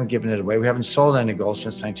 We haven't given it away. We haven't sold any gold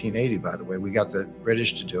since 1980, by the way. We got the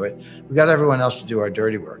British to do it. We got everyone else to do our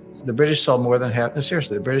dirty work. The British sold more than half, no,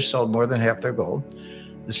 seriously, the British sold more than half their gold.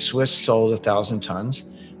 The Swiss sold 1,000 tons.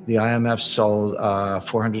 The IMF sold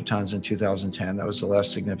 400 tons in 2010. That was the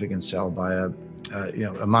last significant sale by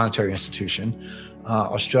a monetary institution.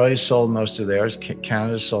 Australia sold most of theirs.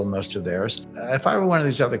 Canada sold most of theirs. If I were one of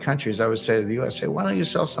these other countries, I would say to the U.S., hey, why don't you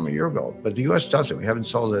sell some of your gold? But the U.S. doesn't. We haven't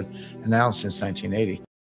sold it an ounce since 1980.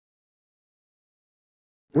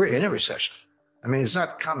 We're in a recession. I mean, it's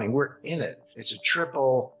not coming. We're in it. It's a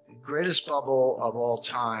triple, greatest bubble of all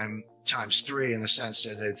time, times three, in the sense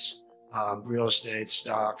that it's real estate,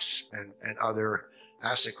 stocks, and other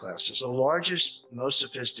asset classes. The largest, most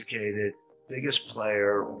sophisticated, biggest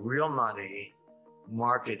player, real money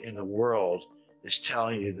market in the world is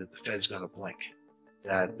telling you that the Fed's going to blink,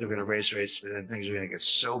 that they're going to raise rates, but then things are going to get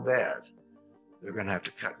so bad, they're going to have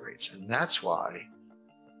to cut rates. And that's why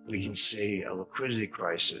we can see a liquidity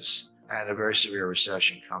crisis and a very severe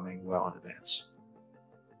recession coming well in advance.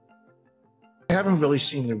 I haven't really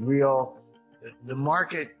seen the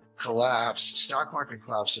market collapse, stock market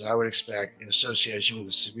collapse that I would expect in association with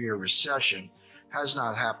a severe recession has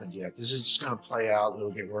not happened yet. This is just going to play out. It'll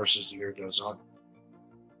get worse as the year goes on.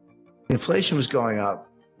 Inflation was going up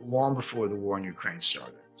long before the war in Ukraine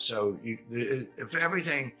started. So if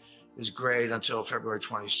everything is great until February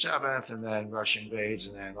 27th, and then Russia invades,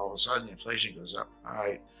 and then all of a sudden the inflation goes up. All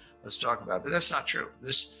right, let's talk about it. But that's not true.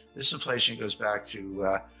 This inflation goes back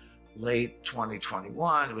to late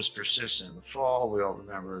 2021. It was persistent in the fall. We all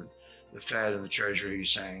remember the Fed and the Treasury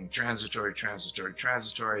saying transitory, transitory,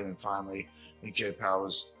 transitory. And then finally, I think Jay Powell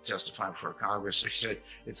was testifying before Congress. He said,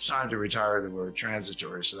 it's time to retire the word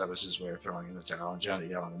transitory. So that was his way of throwing in the towel. And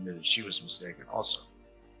Janet Yellen admitted she was mistaken also.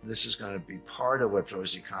 This is going to be part of what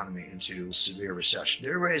throws the economy into severe recession.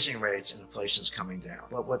 They're raising rates and inflation is coming down.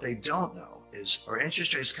 But what they don't know is, are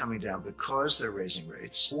interest rates coming down because they're raising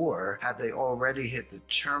rates, or have they already hit the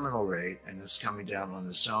terminal rate and it's coming down on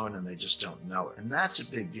its own and they just don't know it? And that's a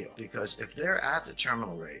big deal, because if they're at the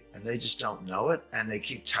terminal rate and they just don't know it and they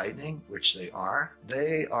keep tightening, which they are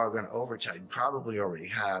going to over tighten, probably already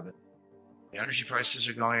have. The energy prices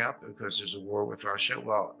are going up because there's a war with Russia.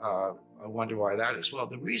 Well, I wonder why that is. Well,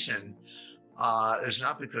 the reason is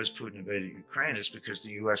not because Putin invaded Ukraine, it's because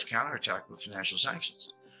the U.S. counterattacked with financial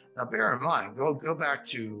sanctions. Now, bear in mind, go back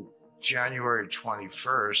to January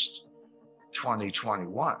 21st,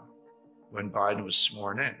 2021, when Biden was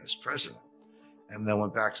sworn in as president, and then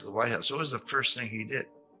went back to the White House. What was the first thing he did?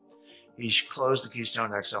 He closed the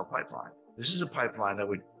Keystone XL pipeline. This is a pipeline that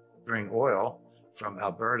would bring oil from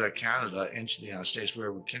Alberta, Canada, into the United States, where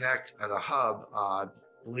it would connect at a hub. I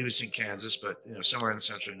believe it's in Kansas, but somewhere in the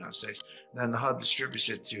central United States. And then the hub distributes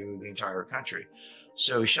it to the entire country.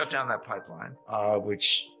 So he shut down that pipeline,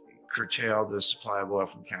 which curtailed the supply of oil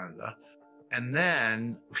from Canada. And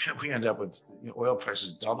then we end up with oil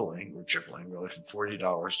prices doubling or tripling, really, from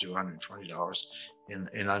 $40 to $120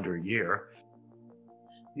 in under a year.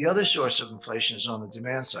 The other source of inflation is on the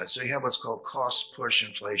demand side. So you have what's called cost push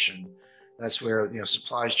inflation. That's where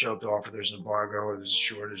supplies choked off, or there's an embargo, or there's a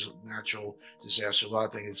shortage, natural disaster, a lot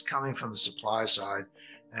of things. It's coming from the supply side,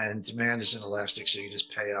 and demand is inelastic, so you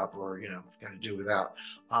just pay up or kind of do without.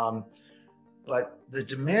 But the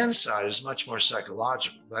demand side is much more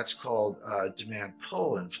psychological. That's called demand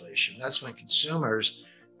pull inflation. That's when consumers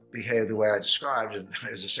behave the way I described, and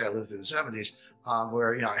as I say, I lived through the 70s,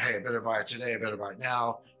 where hey, I better buy it today, I better buy it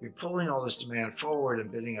now. You're pulling all this demand forward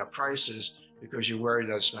and bidding up prices because you're worried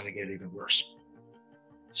that it's going to get even worse.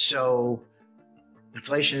 So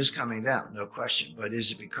inflation is coming down, no question. But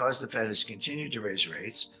is it because the Fed has continued to raise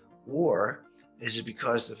rates, or is it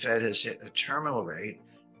because the Fed has hit a terminal rate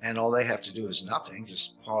and all they have to do is nothing,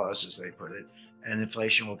 just pause, as they put it, and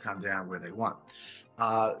inflation will come down where they want?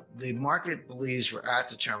 The market believes we're at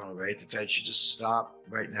the terminal rate. The Fed should just stop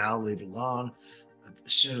right now, leave it alone.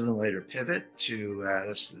 Sooner than later pivot to,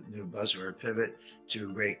 that's the new buzzword, pivot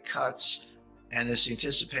to rate cuts. And it's the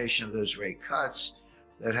anticipation of those rate cuts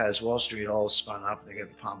that has Wall Street all spun up. They get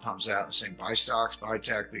the pom-poms out and saying, buy stocks, buy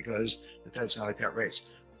tech, because the Fed's going to cut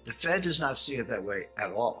rates. The Fed does not see it that way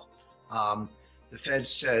at all. The Fed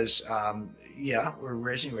says, yeah, we're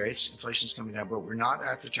raising rates, inflation's coming down, but we're not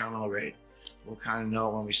at the terminal rate. We'll kind of know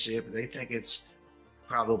when we see it, but they think it's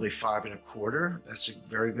probably 5.25. That's a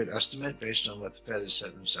very good estimate based on what the Fed has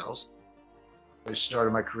said themselves. I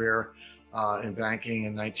started my career in banking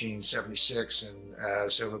in 1976,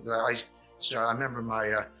 and so I remember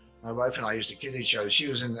my wife and I used to kid each other. She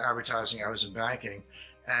was in advertising, I was in banking,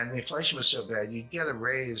 and the inflation was so bad, you'd get a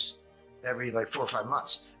raise every like 4 or 5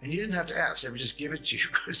 months, and you didn't have to ask. They would just give it to you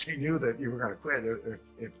because they knew that you were going to quit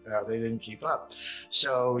if they didn't keep up.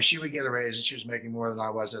 So she would get a raise, and she was making more than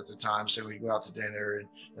I was at the time. So we'd go out to dinner, and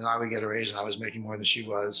then I would get a raise, and I was making more than she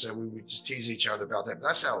was. So we would just tease each other about that. But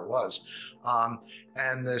that's how it was.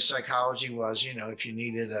 And the psychology was, you know, if you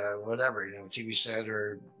needed a whatever, you know, a TV set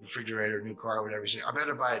or refrigerator, new car, whatever, you say, I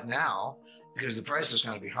better buy it now because the price is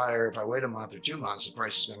going to be higher. If I wait a month or 2 months, the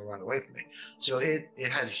price is going to run away from me. So it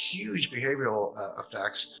had huge behavioral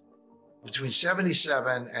effects. Between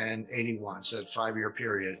 77 and 81, so that 5-year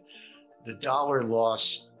period, the dollar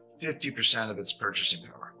lost 50% of its purchasing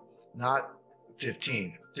power, not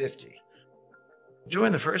 15, 50.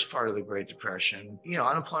 During the first part of the Great Depression, you know,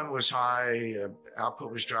 unemployment was high,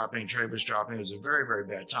 output was dropping, trade was dropping. It was a very, very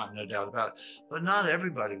bad time, no doubt about it. But not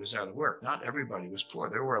everybody was out of work. Not everybody was poor.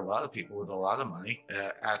 There were a lot of people with a lot of money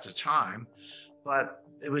at the time, but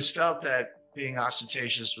it was felt that being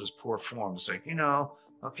ostentatious was poor form. It's like, you know,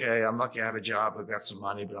 okay, I'm lucky I have a job, I've got some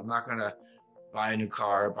money, but I'm not going to buy a new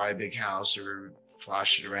car, buy a big house, or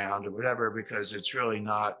flash it around or whatever, because it's really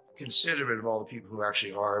not considerate of all the people who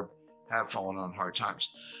actually have fallen on hard times.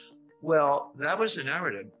 Well, that was the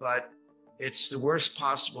narrative, but it's the worst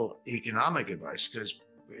possible economic advice, because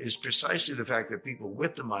it's precisely the fact that people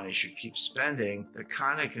with the money should keep spending that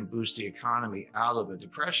kind of can boost the economy out of a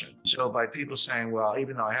depression. So by people saying, well,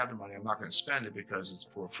 even though I have the money, I'm not going to spend it because it's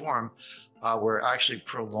poor form, we're actually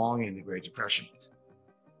prolonging the Great Depression.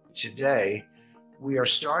 Today, we are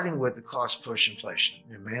starting with the cost push inflation,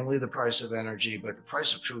 mainly the price of energy, but the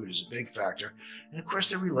price of food is a big factor. And of course,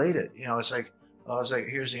 they're related. You know, it's like,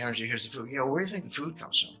 here's the energy, here's the food. You know, where do you think the food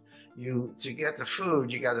comes from? To get the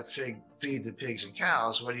food, you got to feed the pigs and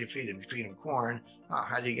cows. What do you feed them? You feed them corn.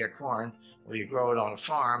 How do you get corn? Well, you grow it on a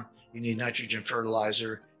farm. You need nitrogen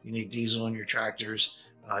fertilizer. You need diesel in your tractors.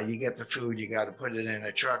 You get the food. You got to put it in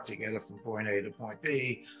a truck to get it from point A to point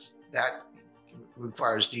B. That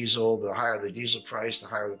requires diesel. The higher the diesel price, the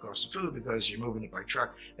higher the cost of food because you're moving it by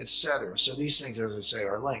truck, etc. So these things, as I say,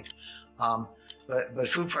 are linked. But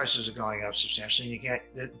food prices are going up substantially, and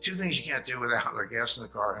the two things you can't do without are gas in the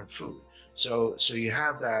car and food. So you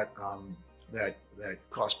have that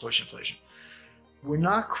cost push inflation. We're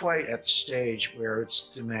not quite at the stage where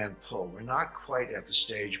it's demand pull. We're not quite at the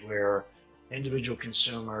stage where individual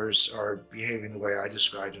consumers are behaving the way I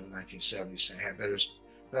described in the 1970s, saying, hey,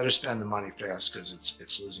 better spend the money fast because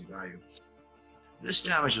it's losing value. This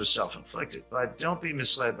damage was self-inflicted, but don't be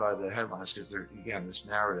misled by the headlines because they're, again, this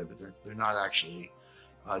narrative, but they're not actually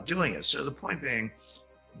doing it. So the point being,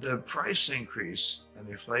 the price increase and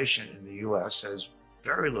the inflation in the U.S. has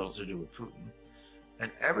very little to do with Putin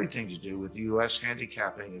and everything to do with the U.S.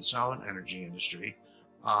 handicapping its own energy industry,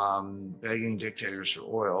 begging dictators for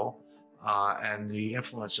oil, and the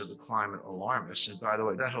influence of the climate alarmists. And by the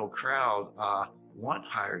way, that whole crowd want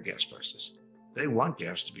higher gas prices. They want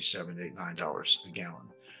gas to be $7, $8, $9 a gallon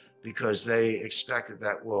because they expect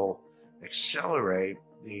that will accelerate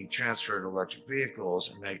the transfer to electric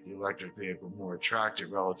vehicles and make the electric vehicle more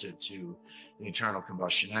attractive relative to the internal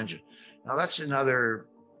combustion engine. Now, that's another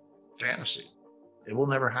fantasy. It will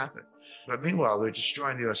never happen. But meanwhile, they're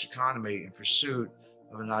destroying the U.S. economy in pursuit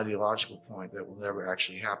of an ideological point that will never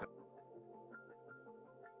actually happen.